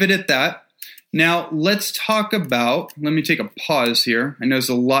going to leave it at that. Now let's talk about, let me take a pause here. I know there's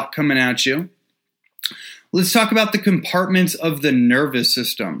a lot coming at you. Let's talk about the compartments of the nervous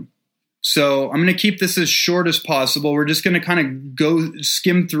system. So I'm going to keep this as short as possible. We're just going to kind of go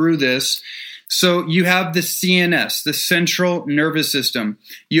skim through this. So you have the CNS, the central nervous system.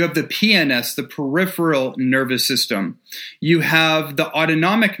 You have the PNS, the peripheral nervous system. You have the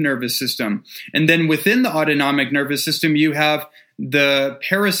autonomic nervous system. And then within the autonomic nervous system, you have the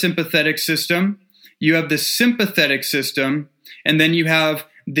parasympathetic system. You have the sympathetic system. And then you have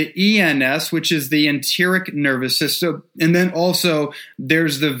the ENS, which is the enteric nervous system. And then also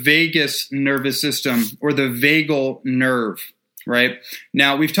there's the vagus nervous system, or the vagal nerve. Right?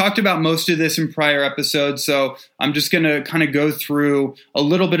 Now, we've talked about most of this in prior episodes, so I'm just going to kind of go through a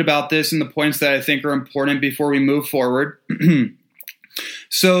little bit about this and the points that I think are important before we move forward.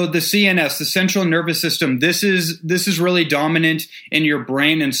 So the CNS, the central nervous system, this is really dominant in your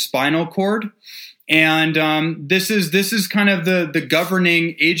brain and spinal cord. And this is kind of the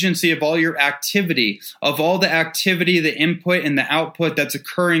governing agency of all your activity, the input and the output that's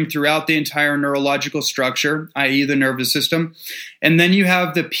occurring throughout the entire neurological structure, i.e. the nervous system. And then you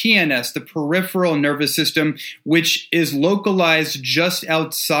have the PNS, the peripheral nervous system, which is localized just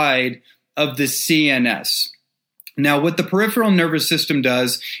outside of the CNS. Now, what the peripheral nervous system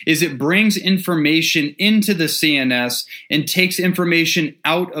does is it brings information into the CNS and takes information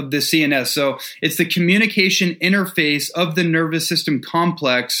out of the CNS. So it's the communication interface of the nervous system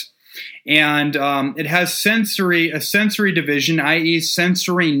complex. And it has a sensory division, i.e.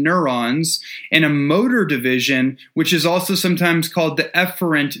 sensory neurons, and a motor division, which is also sometimes called the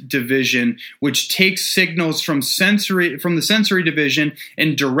efferent division, which takes signals from the sensory division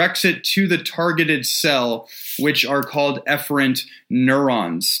and directs it to the targeted cell, which are called efferent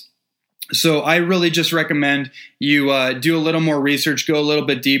neurons. So I really just recommend you do a little more research, go a little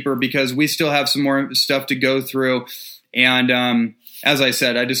bit deeper, because we still have some more stuff to go through. And as I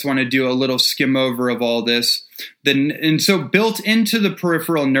said, I just want to do a little skim over of all this. And so built into the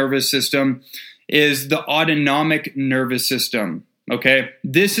peripheral nervous system is the autonomic nervous system. Okay,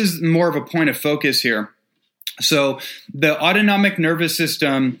 this is more of a point of focus here. So the autonomic nervous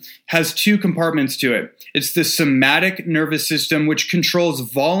system has two compartments to it. It's the somatic nervous system, which controls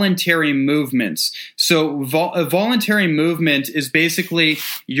voluntary movements. So a voluntary movement is basically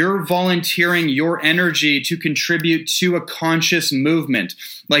you're volunteering your energy to contribute to a conscious movement,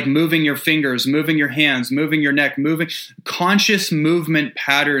 like moving your fingers, moving your hands, moving your neck, moving conscious movement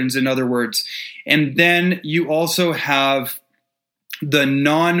patterns, in other words. And then you also have the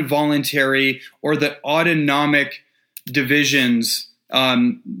non-voluntary or the autonomic divisions.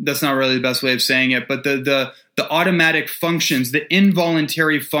 That's not really the best way of saying it, but the automatic functions, the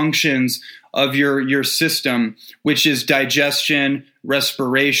involuntary functions of your system, which is digestion,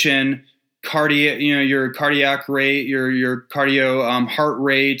 respiration, your cardiac rate, your cardio heart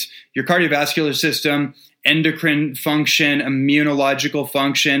rate, your cardiovascular system, endocrine function, immunological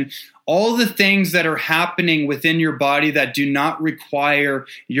function. All the things that are happening within your body that do not require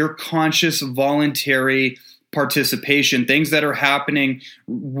your conscious voluntary participation, things that are happening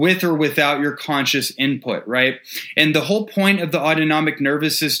with or without your conscious input, right? And the whole point of the autonomic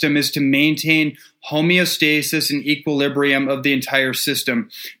nervous system is to maintain homeostasis and equilibrium of the entire system.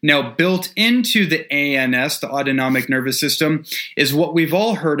 Now, built into the ANS, the autonomic nervous system, is what we've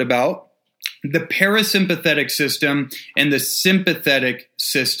all heard about, the parasympathetic system and the sympathetic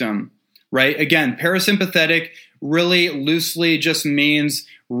system, right? Again, parasympathetic really loosely just means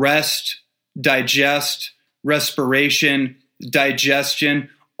rest, digest, respiration, digestion,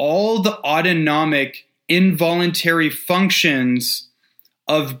 all the autonomic involuntary functions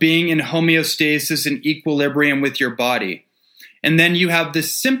of being in homeostasis and equilibrium with your body. And then you have the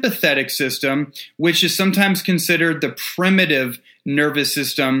sympathetic system, which is sometimes considered the primitive nervous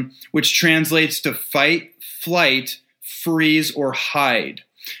system, which translates to fight, flight, freeze, or hide.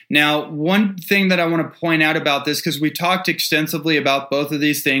 Now, one thing that I want to point out about this, because we talked extensively about both of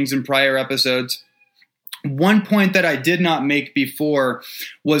these things in prior episodes, one point that I did not make before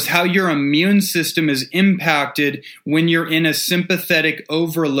was how your immune system is impacted when you're in a sympathetic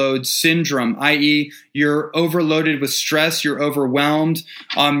overload syndrome, i.e., you're overloaded with stress, you're overwhelmed,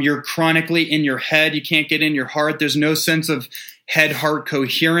 you're chronically in your head, you can't get in your heart, there's no sense of head-heart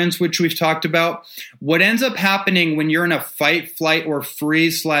coherence, which we've talked about. What ends up happening when you're in a fight, flight, or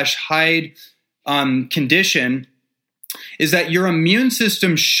freeze/hide condition is that your immune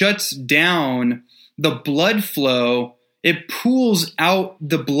system shuts down the blood flow. It pulls out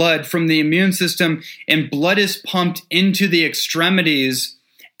the blood from the immune system, and blood is pumped into the extremities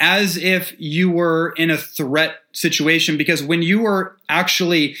as if you were in a threat situation. Because when you are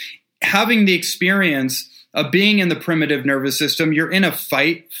actually having the experience of being in the primitive nervous system, you're in a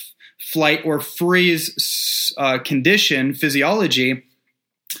fight, flight, or freeze condition, physiology,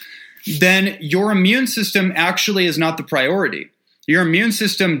 then your immune system actually is not the priority. Your immune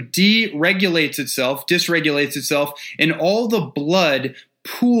system dysregulates itself, and all the blood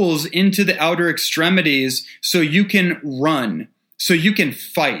pools into the outer extremities so you can run, so you can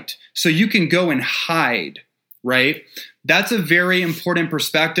fight, so you can go and hide, right? That's a very important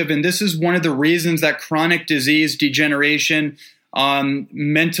perspective, and this is one of the reasons that chronic disease, degeneration,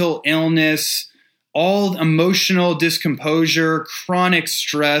 mental illness, all emotional discomposure, chronic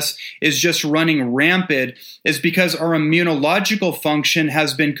stress is just running rampant, is because our immunological function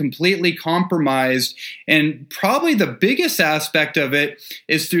has been completely compromised. And probably the biggest aspect of it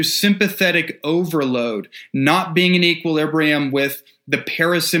is through sympathetic overload, not being in equilibrium with the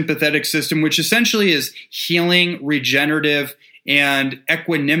parasympathetic system, which essentially is healing, regenerative, and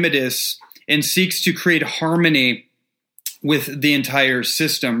equanimitous, and seeks to create harmony with the entire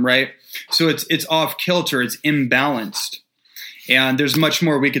system, right? So it's off kilter, it's imbalanced. And there's much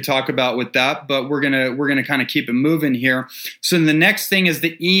more we could talk about with that, but we're gonna kind of keep it moving here. So the next thing is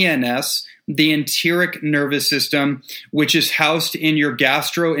the ENS, the enteric nervous system, which is housed in your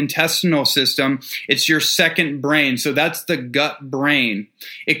gastrointestinal system. It's your second brain. So that's the gut brain.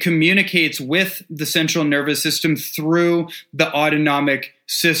 It communicates with the central nervous system through the autonomic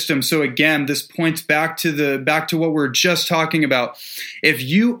system. So again, this points back to what we're just talking about. If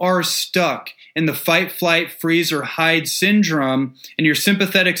you are stuck in the fight, flight, freeze, or hide syndrome, and your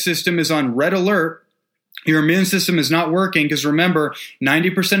sympathetic system is on red alert, your immune system is not working, because remember,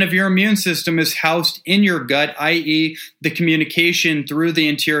 90% of your immune system is housed in your gut, i.e. the communication through the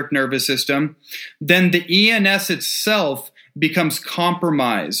enteric nervous system, then the ENS itself becomes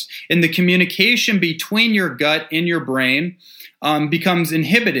compromised, and the communication between your gut and your brain becomes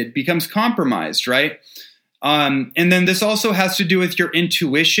inhibited, becomes compromised, right? And then this also has to do with your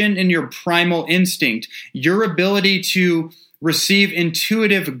intuition and your primal instinct, your ability to receive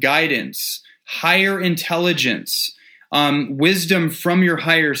intuitive guidance, higher intelligence, wisdom from your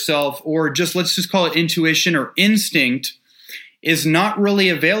higher self, or let's just call it intuition or instinct, is not really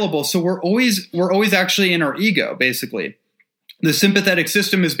available. So we're always actually in our ego, basically. The sympathetic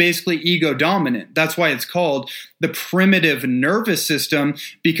system is basically ego dominant. That's why it's called the primitive nervous system,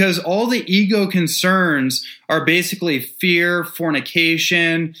 because all the ego concerns are basically fear,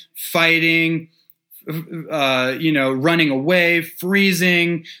 fornication, fighting, running away,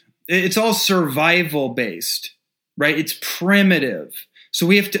 freezing. It's all survival based, right? It's primitive. So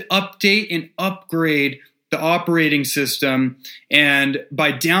we have to update and upgrade the operating system, and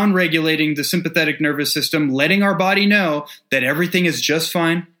by downregulating the sympathetic nervous system, letting our body know that everything is just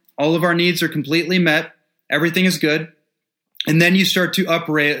fine, all of our needs are completely met, everything is good, and then you start to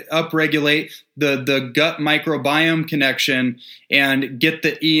upregulate the gut microbiome connection and get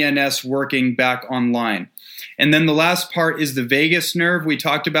the ENS working back online. And then the last part is the vagus nerve. We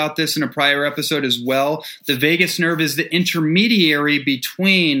talked about this in a prior episode as well. The vagus nerve is the intermediary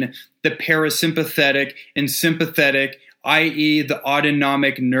between the parasympathetic and sympathetic, i.e. the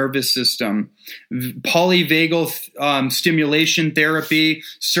autonomic nervous system. Polyvagal stimulation therapy,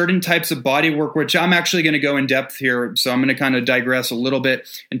 certain types of body work, which I'm actually going to go in depth here. So I'm going to kind of digress a little bit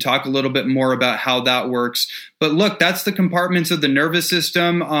and talk a little bit more about how that works. But look, that's the compartments of the nervous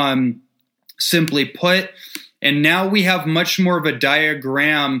system, simply put. And now we have much more of a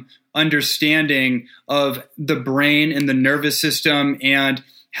diagram understanding of the brain and the nervous system and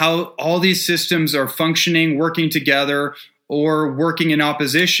how all these systems are functioning, working together, or working in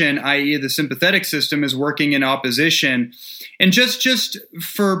opposition, i.e. the sympathetic system is working in opposition. And just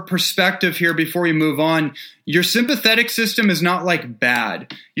for perspective here before we move on, your sympathetic system is not like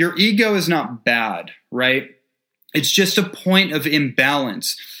bad. Your ego is not bad, right? It's just a point of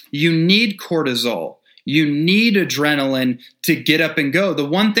imbalance. You need cortisol. You need adrenaline to get up and go. The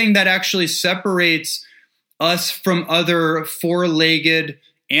one thing that actually separates us from other four-legged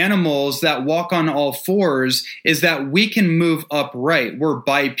animals that walk on all fours is that we can move upright. We're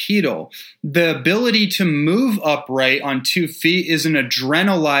bipedal. The ability to move upright on 2 feet is an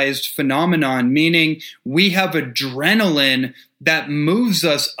adrenalized phenomenon, meaning we have adrenaline that moves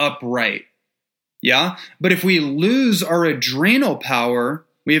us upright. Yeah? But if we lose our adrenal power,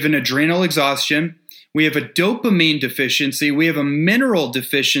 we have an adrenal exhaustion, we have a dopamine deficiency, we have a mineral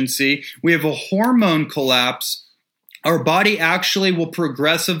deficiency, we have a hormone collapse, our body actually will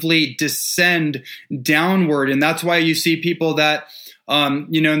progressively descend downward. And that's why you see people that,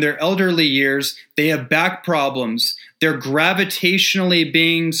 in their elderly years, they have back problems. They're gravitationally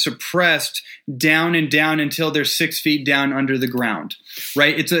being suppressed down and down until they're 6 feet down under the ground,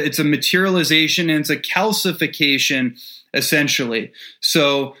 right? It's a materialization and it's a calcification, essentially.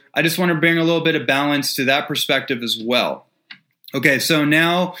 So I just want to bring a little bit of balance to that perspective as well. Okay, so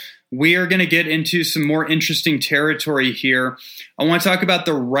now we are going to get into some more interesting territory here. I want to talk about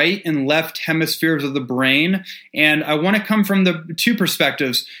the right and left hemispheres of the brain, and I want to come from the two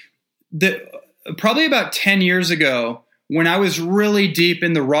perspectives. Probably about 10 years ago, when I was really deep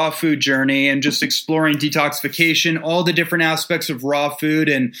in the raw food journey and just exploring detoxification, all the different aspects of raw food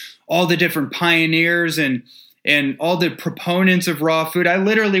and all the different pioneers and all the proponents of raw food, I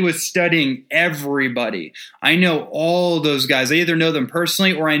literally was studying everybody. I know all those guys. I either know them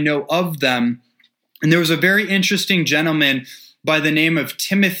personally or I know of them. And there was a very interesting gentleman by the name of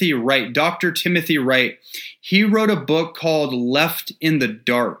Timothy Wright, Dr. Timothy Wright. He wrote a book called Left in the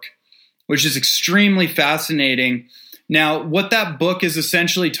Dark, which is extremely fascinating. Now, what that book is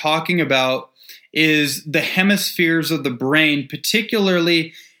essentially talking about is the hemispheres of the brain,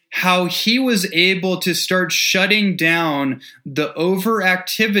 particularly how he was able to start shutting down the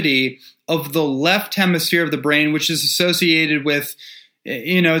overactivity of the left hemisphere of the brain, which is associated with,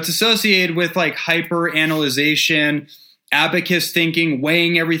 it's associated with like hyper-analyzation, abacus thinking,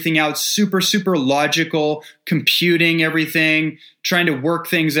 weighing everything out, super, super logical, computing everything, trying to work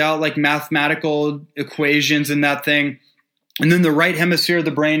things out like mathematical equations and that thing. And then the right hemisphere of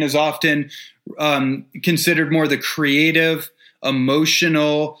the brain is often considered more the creative,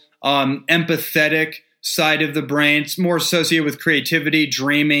 emotional, empathetic side of the brain. It's more associated with creativity,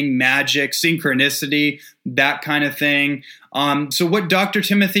 dreaming, magic, synchronicity, that kind of thing. So what Dr.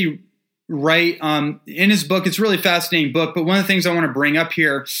 Timothy Wright, in his book, it's a really fascinating book, but one of the things I want to bring up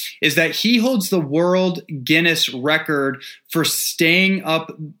here is that he holds the world Guinness record for staying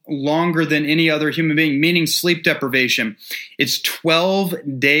up longer than any other human being, meaning sleep deprivation. It's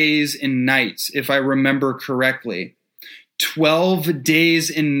 12 days and nights, if I remember correctly. 12 days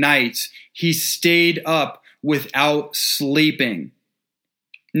and nights he stayed up without sleeping.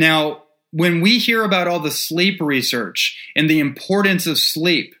 Now, when we hear about all the sleep research and the importance of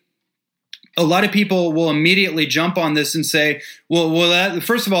sleep, a lot of people will immediately jump on this and say, well,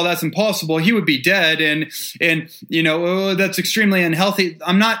 first of all, that's impossible. He would be dead, and that's extremely unhealthy.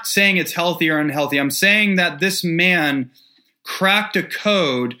 I'm not saying it's healthy or unhealthy. I'm saying that this man cracked a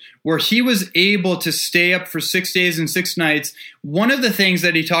code where he was able to stay up for 6 days and 6 nights. One of the things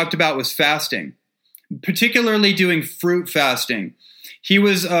that he talked about was fasting, particularly doing fruit fasting. He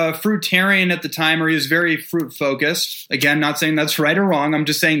was a fruitarian at the time, or he was very fruit focused. Again, not saying that's right or wrong. I'm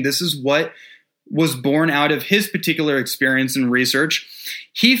just saying this is what was born out of his particular experience and research.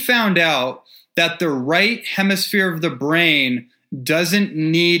 He found out that the right hemisphere of the brain doesn't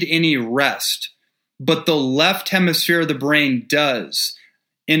need any rest, but the left hemisphere of the brain does.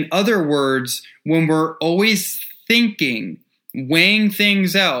 In other words, when we're always thinking, weighing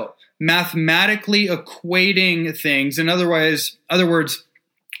things out, mathematically equating things, in other words,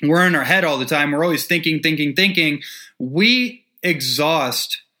 we're in our head all the time, we're always thinking, we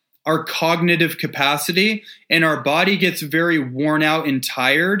exhaust our cognitive capacity, and our body gets very worn out and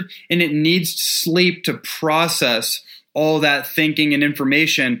tired, and it needs sleep to process all that thinking and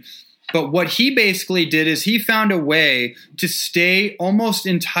information. But what he basically did is he found a way to stay almost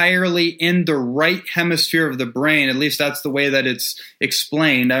entirely in the right hemisphere of the brain. At least that's the way that it's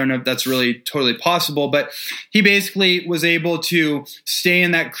explained. I don't know if that's really totally possible, but he basically was able to stay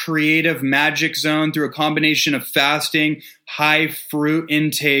in that creative magic zone through a combination of fasting, high fruit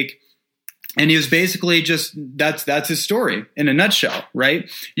intake. And he was basically just, that's his story in a nutshell, right?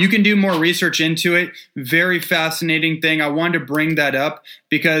 You can do more research into it. Very fascinating thing. I wanted to bring that up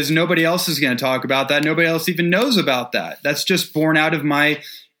because nobody else is going to talk about that. Nobody else even knows about that. That's just born out of my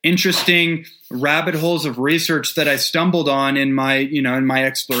interesting rabbit holes of research that I stumbled on in my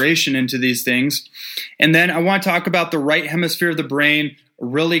exploration into these things. And then I want to talk about the right hemisphere of the brain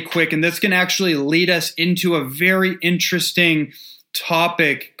really quick. And this can actually lead us into a very interesting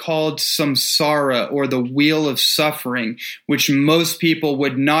topic called samsara, or the wheel of suffering, which most people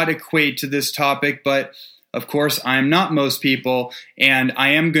would not equate to this topic. But of course, I'm not most people, and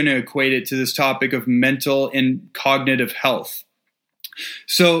I am going to equate it to this topic of mental and cognitive health.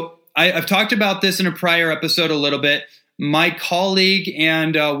 So I've talked about this in a prior episode a little bit. My colleague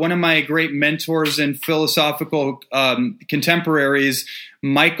and one of my great mentors and philosophical contemporaries,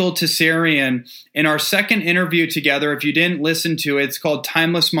 Michael Tessarian, in our second interview together, if you didn't listen to it, it's called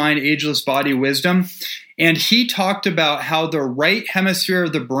Timeless Mind, Ageless Body, Wisdom. And he talked about how the right hemisphere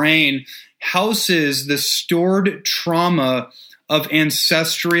of the brain houses the stored trauma of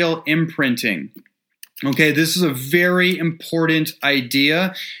ancestral imprinting. Okay, this is a very important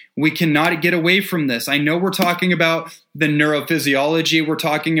idea. We cannot get away from this. I know we're talking about the neurophysiology, we're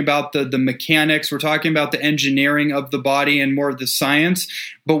talking about the mechanics, we're talking about the engineering of the body and more of the science,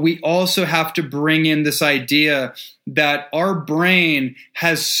 but we also have to bring in this idea that our brain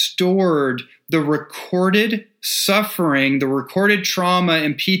has stored the recorded suffering, the recorded trauma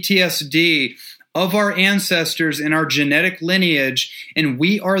and PTSD of our ancestors in our genetic lineage, and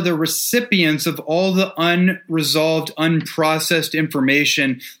we are the recipients of all the unresolved, unprocessed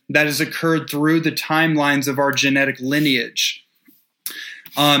information that has occurred through the timelines of our genetic lineage.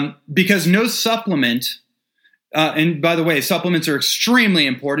 Because no supplement, and by the way, supplements are extremely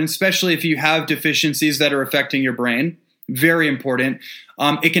important, especially if you have deficiencies that are affecting your brain. Very important.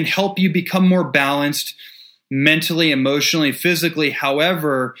 It can help you become more balanced mentally, emotionally, physically.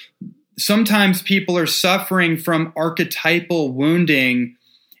 However, sometimes people are suffering from archetypal wounding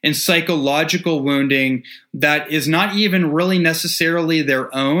and psychological wounding that is not even really necessarily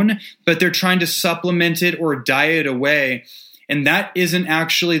their own, but they're trying to supplement it or diet away. And that isn't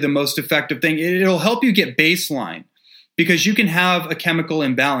actually the most effective thing. It'll help you get baseline because you can have a chemical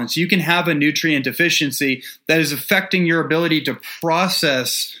imbalance. You can have a nutrient deficiency that is affecting your ability to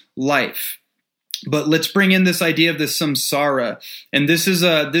process life. But let's bring in this idea of the samsara, and this is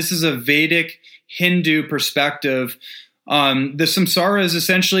a Vedic Hindu perspective. The samsara is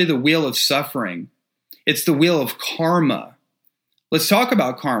essentially the wheel of suffering. It's the wheel of karma. Let's talk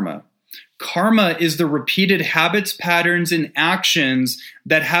about karma. Karma is the repeated habits, patterns, and actions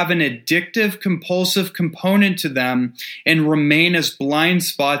that have an addictive, compulsive component to them and remain as blind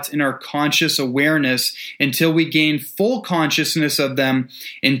spots in our conscious awareness until we gain full consciousness of them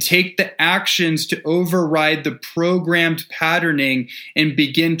and take the actions to override the programmed patterning and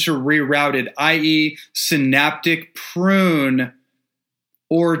begin to reroute it, i.e., synaptic prune,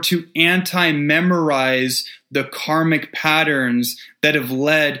 or to anti-memorize the karmic patterns that have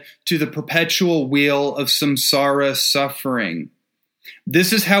led to the perpetual wheel of samsara suffering.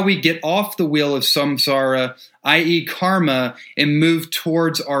 This is how we get off the wheel of samsara, i.e. karma, and move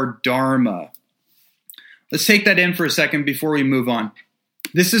towards our dharma. Let's take that in for a second before we move on.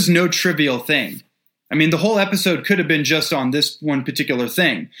 This is no trivial thing. I mean, the whole episode could have been just on this one particular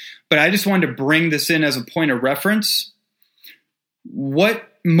thing, but I just wanted to bring this in as a point of reference. What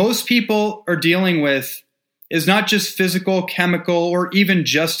most people are dealing with is not just physical, chemical, or even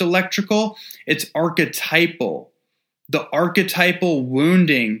just electrical. It's archetypal. The archetypal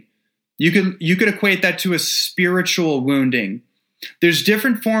wounding. You could equate that to a spiritual wounding. There's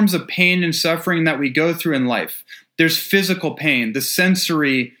different forms of pain and suffering that we go through in life. There's physical pain, the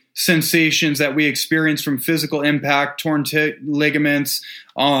sensory sensations that we experience from physical impact, torn ligaments,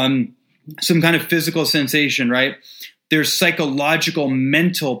 some kind of physical sensation, right? There's psychological,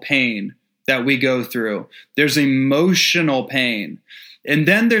 mental pain that we go through. There's emotional pain. And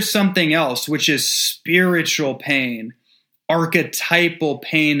then there's something else, which is spiritual pain, archetypal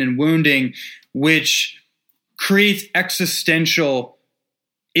pain and wounding, which creates existential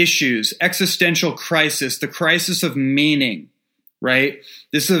issues, existential crisis, the crisis of meaning. right?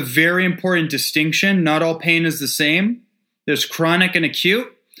 This is a very important distinction. Not all pain is the same. There's chronic and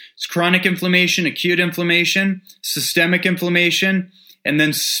acute. It's chronic inflammation, acute inflammation, systemic inflammation, and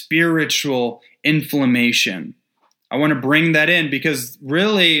then spiritual inflammation. I want to bring that in because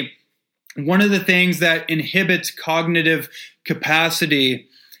really one of the things that inhibits cognitive capacity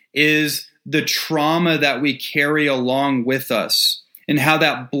is the trauma that we carry along with us and how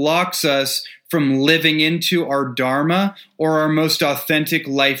that blocks us from living into our dharma or our most authentic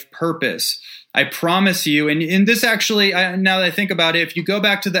life purpose. I promise you, and this actually, now that I think about it, if you go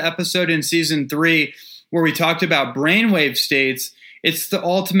back to the episode in season 3 where we talked about brainwave states, it's the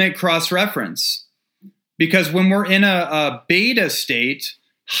ultimate cross-reference. Because when we're in a beta state,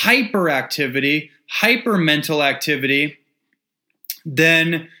 hyperactivity, hypermental activity,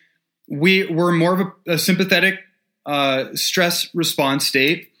 then we're more of a sympathetic stress response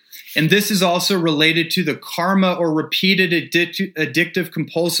state. And this is also related to the karma or repeated addictive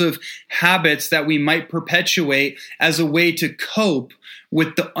compulsive habits that we might perpetuate as a way to cope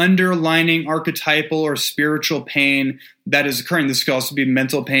with the underlying archetypal or spiritual pain that is occurring. This could also be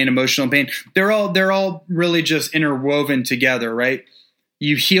mental pain, emotional pain. They're all really just interwoven together, right?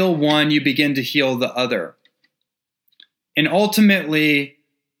 You heal one, you begin to heal the other. And ultimately,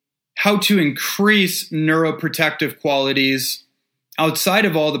 how to increase neuroprotective qualities outside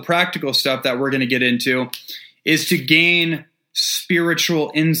of all the practical stuff that we're going to get into is to gain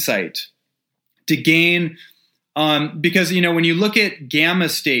spiritual insight, to gain, because, when you look at gamma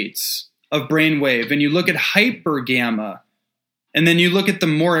states of brainwave and you look at hyper gamma, and then you look at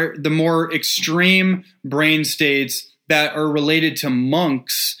the more extreme brain states that are related to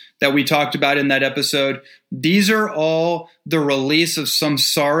monks that we talked about in that episode, these are all the release of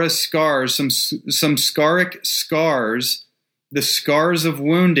samsara scars, some scaric scars, the scars of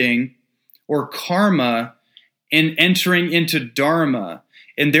wounding or karma, and entering into dharma.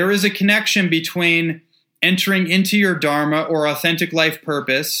 And there is a connection between entering into your dharma or authentic life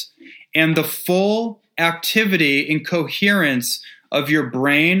purpose and the full activity and coherence of your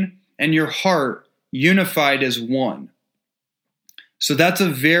brain and your heart unified as one. So that's a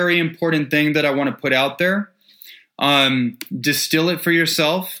very important thing that I want to put out there. Distill it for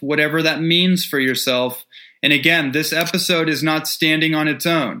yourself, whatever that means for yourself. And again, this episode is not standing on its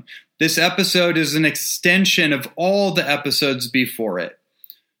own. This episode is an extension of all the episodes before it.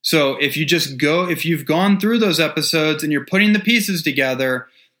 So if you've gone through those episodes and you're putting the pieces together,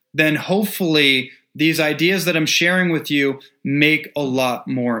 then hopefully these ideas that I'm sharing with you make a lot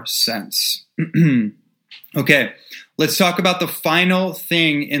more sense. Okay, let's talk about the final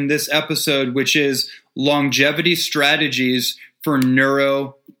thing in this episode, which is longevity strategies for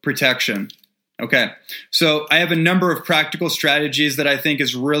neuroprotection. Okay, so I have a number of practical strategies that I think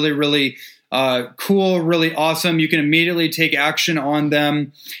is really, really cool, really awesome. You can immediately take action on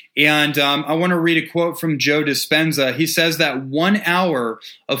them. And I want to read a quote from Joe Dispenza. He says that 1 hour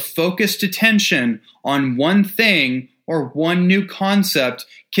of focused attention on one thing or one new concept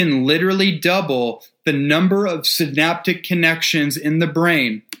can literally double the number of synaptic connections in the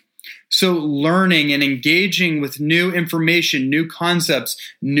brain. So learning and engaging with new information, new concepts,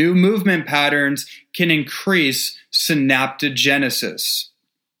 new movement patterns can increase synaptogenesis.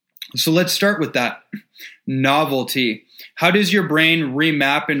 So let's start with that. Novelty. How does your brain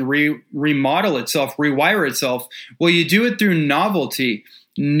remap and remodel itself, rewire itself? Well, you do it through novelty,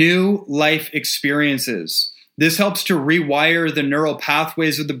 new life experiences. This helps to rewire the neural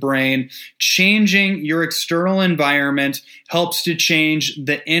pathways of the brain. Changing your external environment helps to change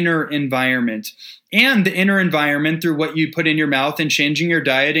the inner environment. And the inner environment, through what you put in your mouth and changing your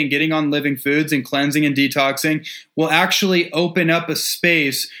diet and getting on living foods and cleansing and detoxing, will actually open up a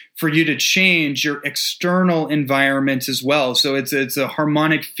space for you to change your external environment as well. So it's a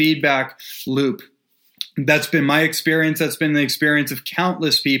harmonic feedback loop. That's been my experience. That's been the experience of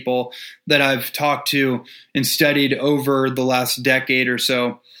countless people that I've talked to and studied over the last decade or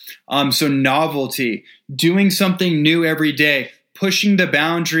so. So novelty, doing something new every day, pushing the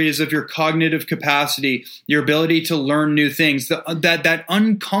boundaries of your cognitive capacity, your ability to learn new things, that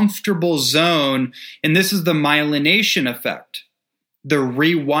uncomfortable zone. And this is the myelination effect, the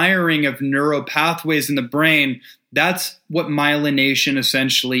rewiring of neural pathways in the brain. That's what myelination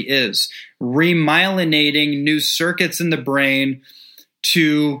essentially is. Remyelinating new circuits in the brain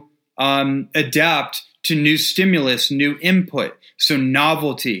to adapt to new stimulus, new input. So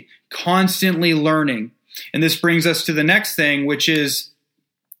novelty, constantly learning. And this brings us to the next thing, which is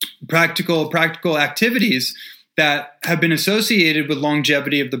practical activities that have been associated with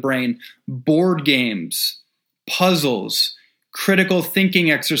longevity of the brain. Board games, puzzles, critical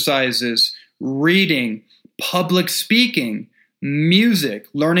thinking exercises, reading, public speaking. music,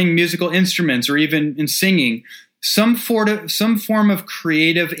 learning musical instruments, or even in singing, some form of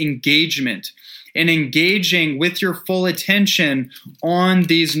creative engagement, and engaging with your full attention on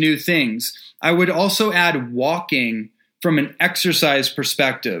these new things. I would also add walking from an exercise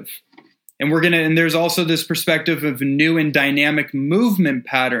perspective. And there's also this perspective of new and dynamic movement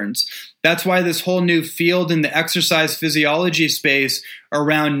patterns. That's why this whole new field in the exercise physiology space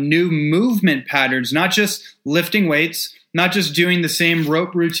around new movement patterns, not just lifting weights, not just doing the same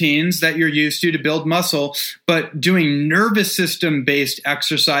rope routines that you're used to build muscle, but doing nervous system based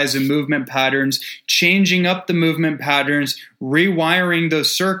exercise and movement patterns, changing up the movement patterns, rewiring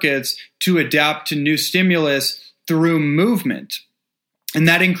those circuits to adapt to new stimulus through movement. And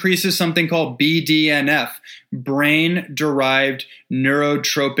that increases something called BDNF, brain-derived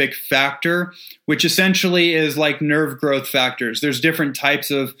neurotropic factor, which essentially is like nerve growth factors. There's different types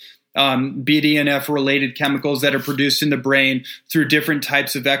of BDNF-related chemicals that are produced in the brain through different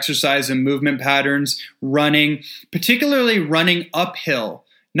types of exercise and movement patterns, running, particularly running uphill.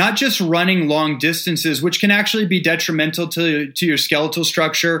 Not just running long distances, which can actually be detrimental to your skeletal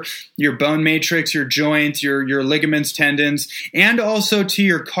structure, your bone matrix, your joints, your ligaments, tendons, and also to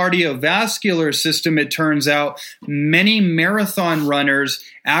your cardiovascular system. It turns out many marathon runners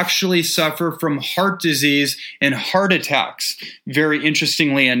actually suffer from heart disease and heart attacks, very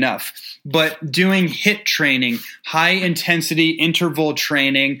interestingly enough. But doing HIIT training, high intensity interval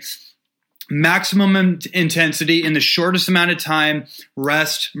training, maximum intensity in the shortest amount of time,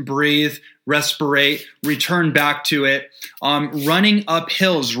 rest, breathe, respirate, return back to it, running up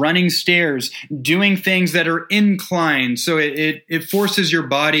hills, running stairs, doing things that are inclined. So it forces your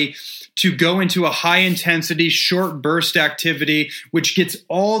body to go into a high intensity, short burst activity, which gets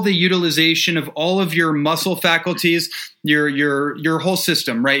all the utilization of all of your muscle faculties, your whole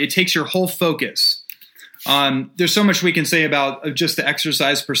system, right? It takes your whole focus. There's so much we can say about just the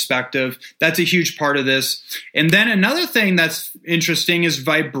exercise perspective. That's a huge part of this. And then another thing that's interesting is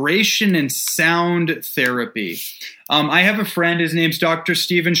vibration and sound therapy. I have a friend, his name's Dr.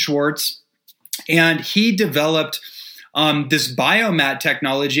 Steven Schwartz, and he developed this biomat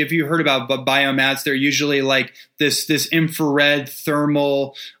technology. If you heard about biomats, they're usually like this infrared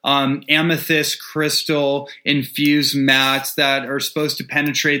thermal amethyst crystal infused mats that are supposed to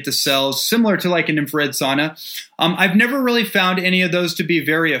penetrate the cells, similar to like an infrared sauna. I've never really found any of those to be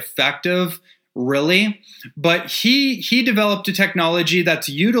very effective, really, but he developed a technology that's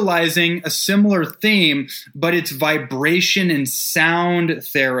utilizing a similar theme, but it's vibration and sound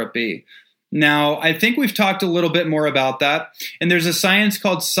therapy. Now, I think we've talked a little bit more about that. And there's a science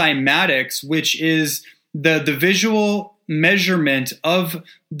called cymatics, which is the visual measurement of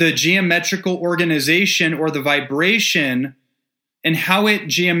the geometrical organization or the vibration and how it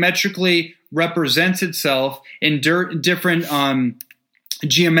geometrically represents itself in different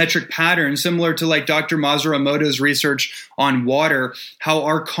geometric patterns, similar to like Dr. Masuramoto's research on water, how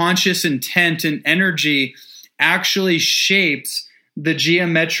our conscious intent and energy actually shapes the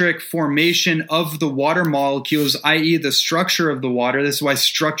geometric formation of the water molecules, i.e. the structure of the water. This is why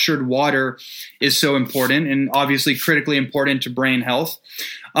structured water is so important and obviously critically important to brain health.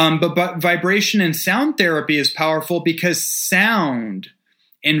 But vibration and sound therapy is powerful because sound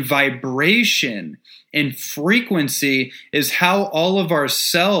and vibration and frequency is how all of our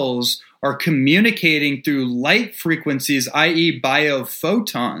cells are communicating through light frequencies, i.e.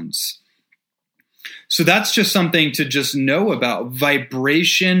 biophotons. So that's just something to just know about,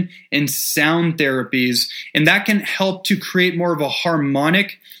 vibration and sound therapies. And that can help to create more of a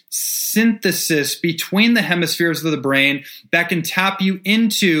harmonic synthesis between the hemispheres of the brain that can tap you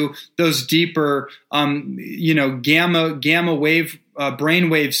into those deeper, gamma wave,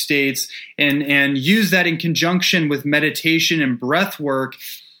 brainwave states and use that in conjunction with meditation and breath work.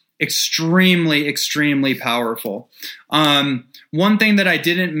 Extremely, extremely powerful. One thing that I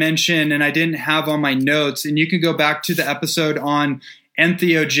didn't mention and I didn't have on my notes, and you can go back to the episode on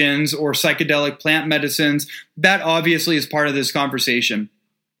entheogens or psychedelic plant medicines, that obviously is part of this conversation.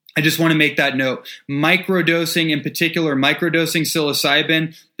 I just want to make that note. Microdosing, in particular, microdosing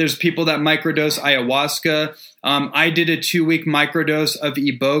psilocybin. There's people that microdose ayahuasca. I did a 2-week microdose of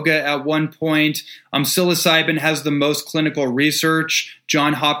iboga at one point. Psilocybin has the most clinical research.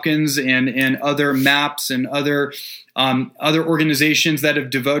 John Hopkins and other MAPS and other organizations that have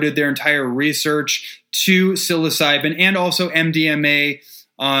devoted their entire research to psilocybin and also MDMA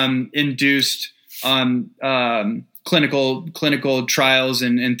induced clinical trials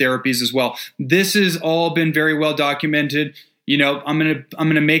and therapies as well. This has all been very well documented. I'm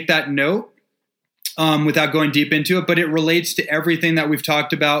gonna make that note. without going deep into it, but it relates to everything that we've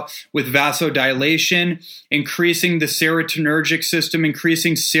talked about with vasodilation, increasing the serotonergic system,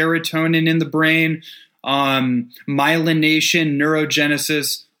 increasing serotonin in the brain, myelination,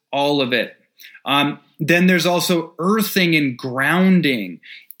 neurogenesis, all of it. Then there's also earthing and grounding.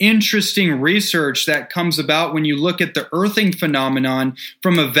 Interesting research that comes about when you look at the earthing phenomenon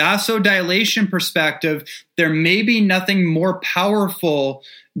from a vasodilation perspective. There may be nothing more powerful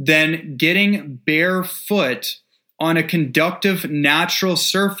than getting barefoot on a conductive natural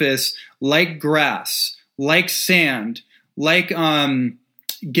surface like grass, like sand, like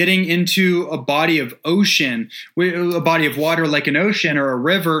getting into a body of ocean, a body of water like an ocean or a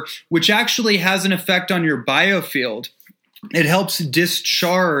river, which actually has an effect on your biofield. It helps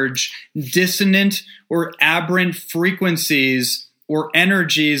discharge dissonant or aberrant frequencies or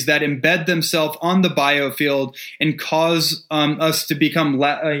energies that embed themselves on the biofield and cause us to become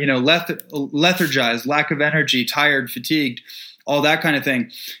lethargized, lack of energy, tired, fatigued, all that kind of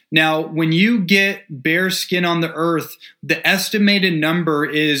thing. Now, when you get bare skin on the earth, the estimated number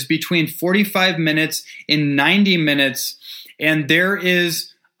is between 45 minutes and 90 minutes, and there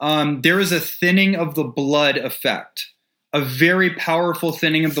is a thinning of the blood effect. A very powerful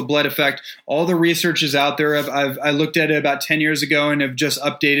thinning of the blood effect. All the research is out there. I looked at it about 10 years ago and have just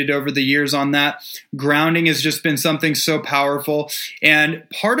updated over the years on that. Grounding has just been something so powerful. And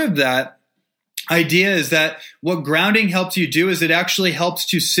part of that idea is that what grounding helps you do is it actually helps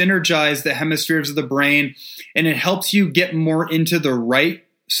to synergize the hemispheres of the brain, and it helps you get more into the right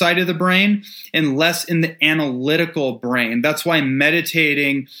side of the brain and less in the analytical brain. That's why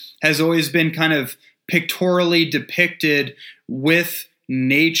meditating has always been kind of pictorially depicted with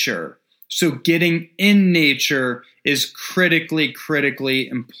nature. So getting in nature is critically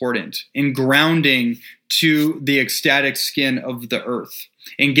important in grounding to the ecstatic skin of the earth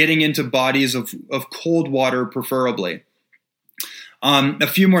and getting into bodies of cold water preferably. A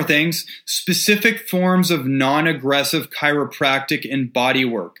few more things. Specific forms of non-aggressive chiropractic and body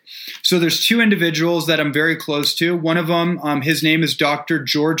work. So there's two individuals that I'm very close to. One of them, his name is Dr.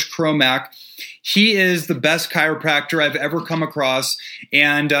 George Cromack. He is the best chiropractor I've ever come across.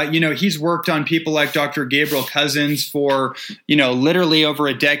 And, he's worked on people like Dr. Gabriel Cousins for, literally over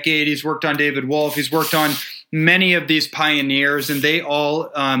a decade. He's worked on David Wolf. He's worked on many of these pioneers, and they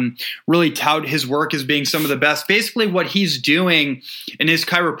all really tout his work as being some of the best. Basically, what he's doing in his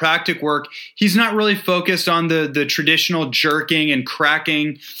chiropractic work, he's not really focused on the traditional jerking and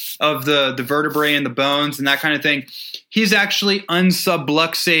cracking of the vertebrae and the bones and that kind of thing. He's actually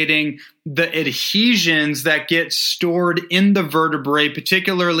unsubluxating the adhesions that get stored in the vertebrae,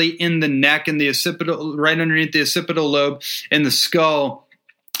 particularly in the neck and the occipital, right underneath the occipital lobe in the skull.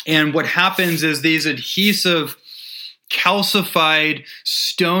 And what happens is these adhesive, calcified,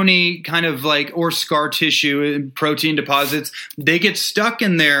 stony kind of or scar tissue and protein deposits, they get stuck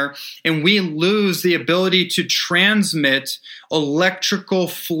in there, and we lose the ability to transmit electrical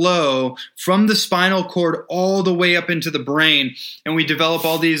flow from the spinal cord all the way up into the brain. And we develop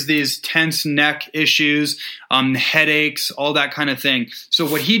all these tense neck issues, headaches, all that kind of thing. So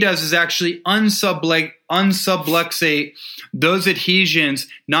what he does is actually unsubluxate those adhesions,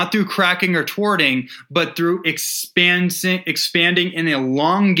 not through cracking or twarting, but through expanding and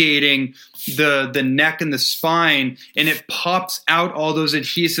elongating the neck and the spine, and it pops out all those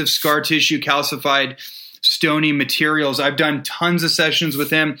adhesive scar tissue, calcified, stony materials. I've done tons of sessions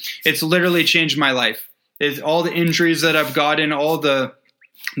with him. It's literally changed my life. It's all the injuries that I've gotten, all the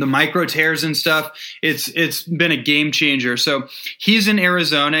micro tears and stuff. It's been a game changer. So he's in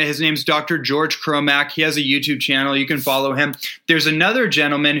Arizona. His name's Dr. George Cromack. He has a YouTube channel. You can follow him. There's another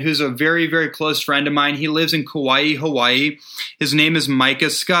gentleman who's a very, very close friend of mine. He lives in Kauai, Hawaii. His name is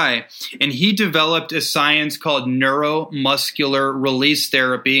Micah Sky, and he developed a science called neuromuscular release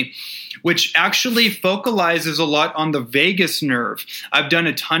therapy, which actually focalizes a lot on the vagus nerve. I've done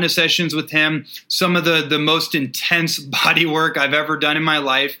a ton of sessions with him, some of the most intense body work I've ever done in my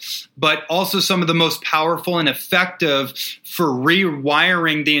life, but also some of the most powerful and effective for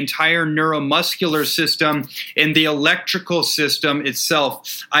rewiring the entire neuromuscular system and the electrical system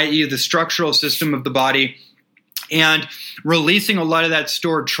itself, i.e. the structural system of the body, and releasing a lot of that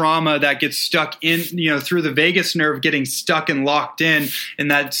stored trauma that gets stuck in, through the vagus nerve, getting stuck and locked in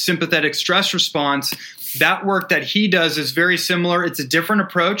that sympathetic stress response. That work that he does is very similar. It's a different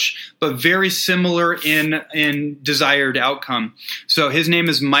approach, but very similar in desired outcome. So his name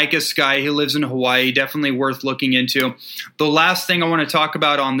is Micah Sky. He lives in Hawaii. Definitely worth looking into. The last thing I want to talk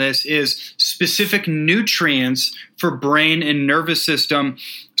about on this is specific nutrients for brain and nervous system.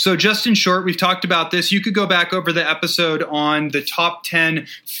 So just in short, we've talked about this. You could go back over the episode on the top 10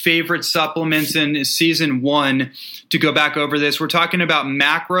 favorite supplements in season 1 to go back over this. We're talking about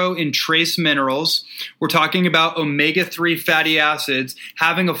macro and trace minerals. We're talking about omega-3 fatty acids,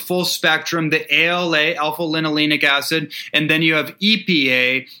 having a full spectrum, the ALA, alpha-linolenic acid, and then you have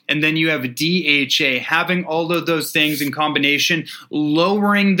EPA, and then you have DHA. Having all of those things in combination,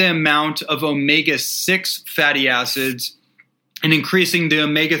 lowering the amount of omega-6 fatty acids, and increasing the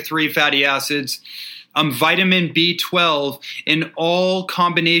omega-3 fatty acids, vitamin B12, and all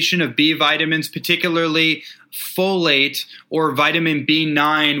combination of B vitamins, particularly folate or vitamin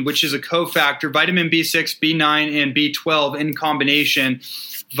B9, which is a cofactor, vitamin B6, B9, and B12 in combination,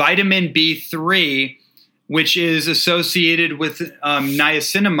 vitamin B3, which is associated with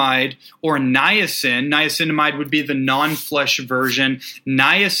niacinamide or niacin. Niacinamide would be the non-flush version.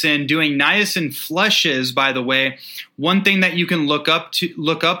 Niacin, doing niacin flushes, by the way, one thing that you can look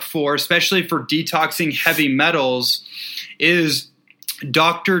up for, especially for detoxing heavy metals, is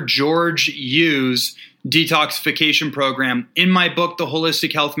Dr. George Yu's detoxification program. In my book, The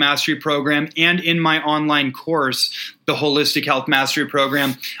Holistic Health Mastery Program, and in my online course, The Holistic Health Mastery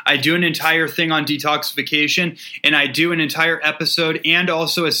Program, I do an entire thing on detoxification, and I do an entire episode and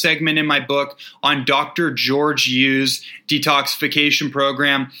also a segment in my book on Dr. George Yu's detoxification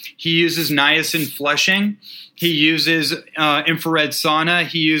program. He uses niacin flushing. He uses infrared sauna,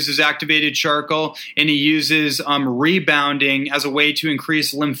 he uses activated charcoal, and he uses rebounding as a way to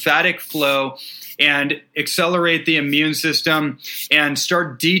increase lymphatic flow and accelerate the immune system and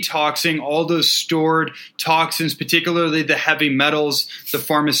start detoxing all those stored toxins, particularly the heavy metals, the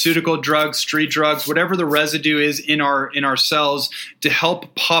pharmaceutical drugs, street drugs, whatever the residue is in our cells, to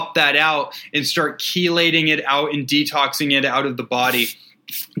help pop that out and start chelating it out and detoxing it out of the body.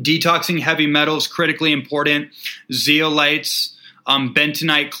 Detoxing heavy metals, critically important. Zeolites,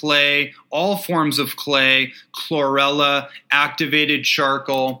 bentonite clay, all forms of clay, chlorella, activated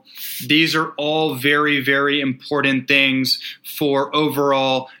charcoal. These are all very, very important things for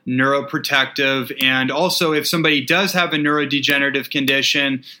overall neuroprotective. And also, if somebody does have a neurodegenerative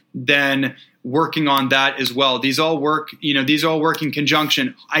condition, then working on that as well. These all work in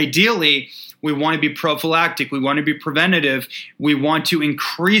conjunction. Ideally, we want to be prophylactic. We want to be preventative. We want to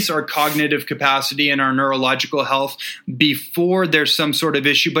increase our cognitive capacity and our neurological health before there's some sort of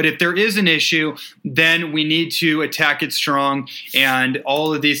issue. But if there is an issue, then we need to attack it strong. And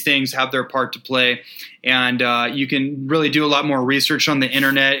all of these things have their part to play. And you can really do a lot more research on the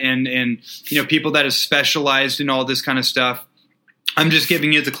internet and people that have specialized in all this kind of stuff. I'm just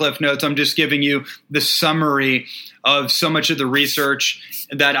giving you the cliff notes. I'm just giving you the summary of so much of the research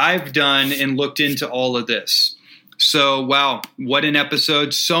that I've done and looked into all of this. So, wow, what an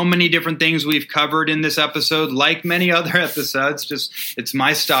episode. So many different things we've covered in this episode, like many other episodes. Just, it's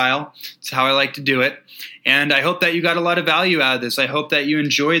my style. It's how I like to do it. And I hope that you got a lot of value out of this. I hope that you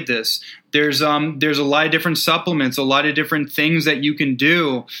enjoyed this. There's a lot of different supplements, a lot of different things that you can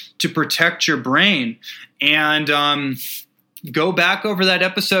do to protect your brain. And go back over that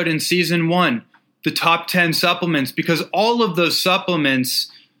episode in season 1, the top 10 supplements, because all of those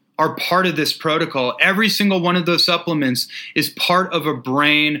supplements are part of this protocol. Every single one of those supplements is part of a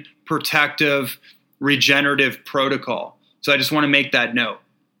brain protective, regenerative protocol. So I just want to make that note.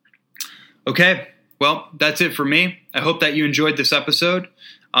 Okay, well, that's it for me. I hope that you enjoyed this episode.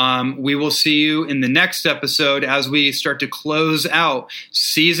 We will see you in the next episode as we start to close out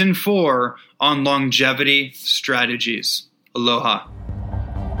season 4 on longevity strategies. Aloha.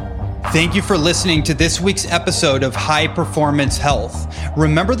 Thank you for listening to this week's episode of High Performance Health.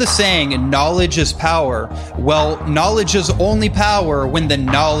 Remember the saying, knowledge is power. Well, knowledge is only power when the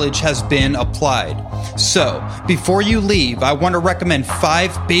knowledge has been applied. So, before you leave, I want to recommend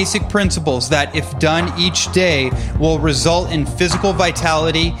 5 basic principles that, if done each day, will result in physical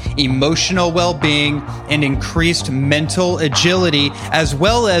vitality, emotional well-being, and increased mental agility, as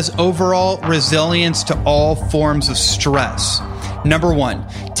well as overall resilience to all forms of stress. Number 1,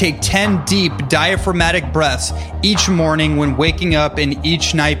 take 10 deep diaphragmatic breaths each morning when waking up and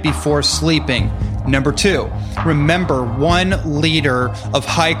each night before sleeping. Number 2, remember 1 liter of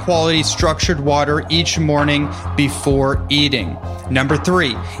high quality structured water each morning before eating. Number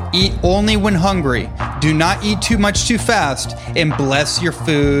 3, eat only when hungry. Do not eat too much too fast, and bless your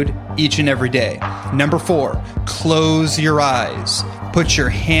food each and every day. Number 4, close your eyes. Put your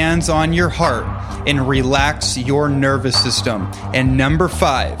hands on your heart and relax your nervous system. And number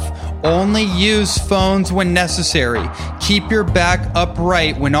 5, only use phones when necessary. Keep your back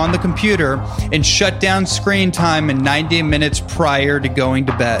upright when on the computer and shut down screen time in 90 minutes prior to going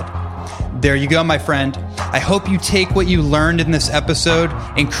to bed. There you go, my friend. I hope you take what you learned in this episode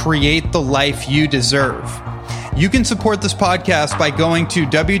and create the life you deserve. You can support this podcast by going to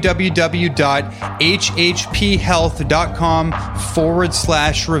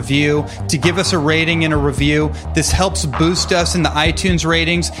www.hhphealth.com/review to give us a rating and a review. This helps boost us in the iTunes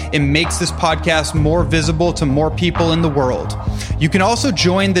ratings and makes this podcast more visible to more people in the world. You can also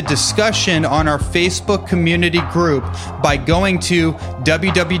join the discussion on our Facebook community group by going to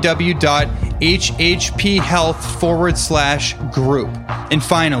www.hhphealth.com/group. And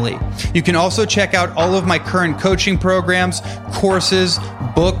finally, you can also check out all of my current coaching programs, courses,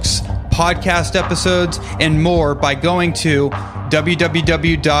 books, podcast episodes, and more by going to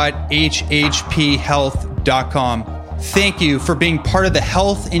www.hhphealth.com. Thank you for being part of the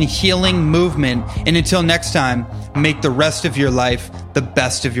health and healing movement. And until next time, make the rest of your life the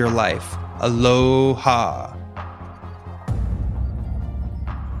best of your life. Aloha.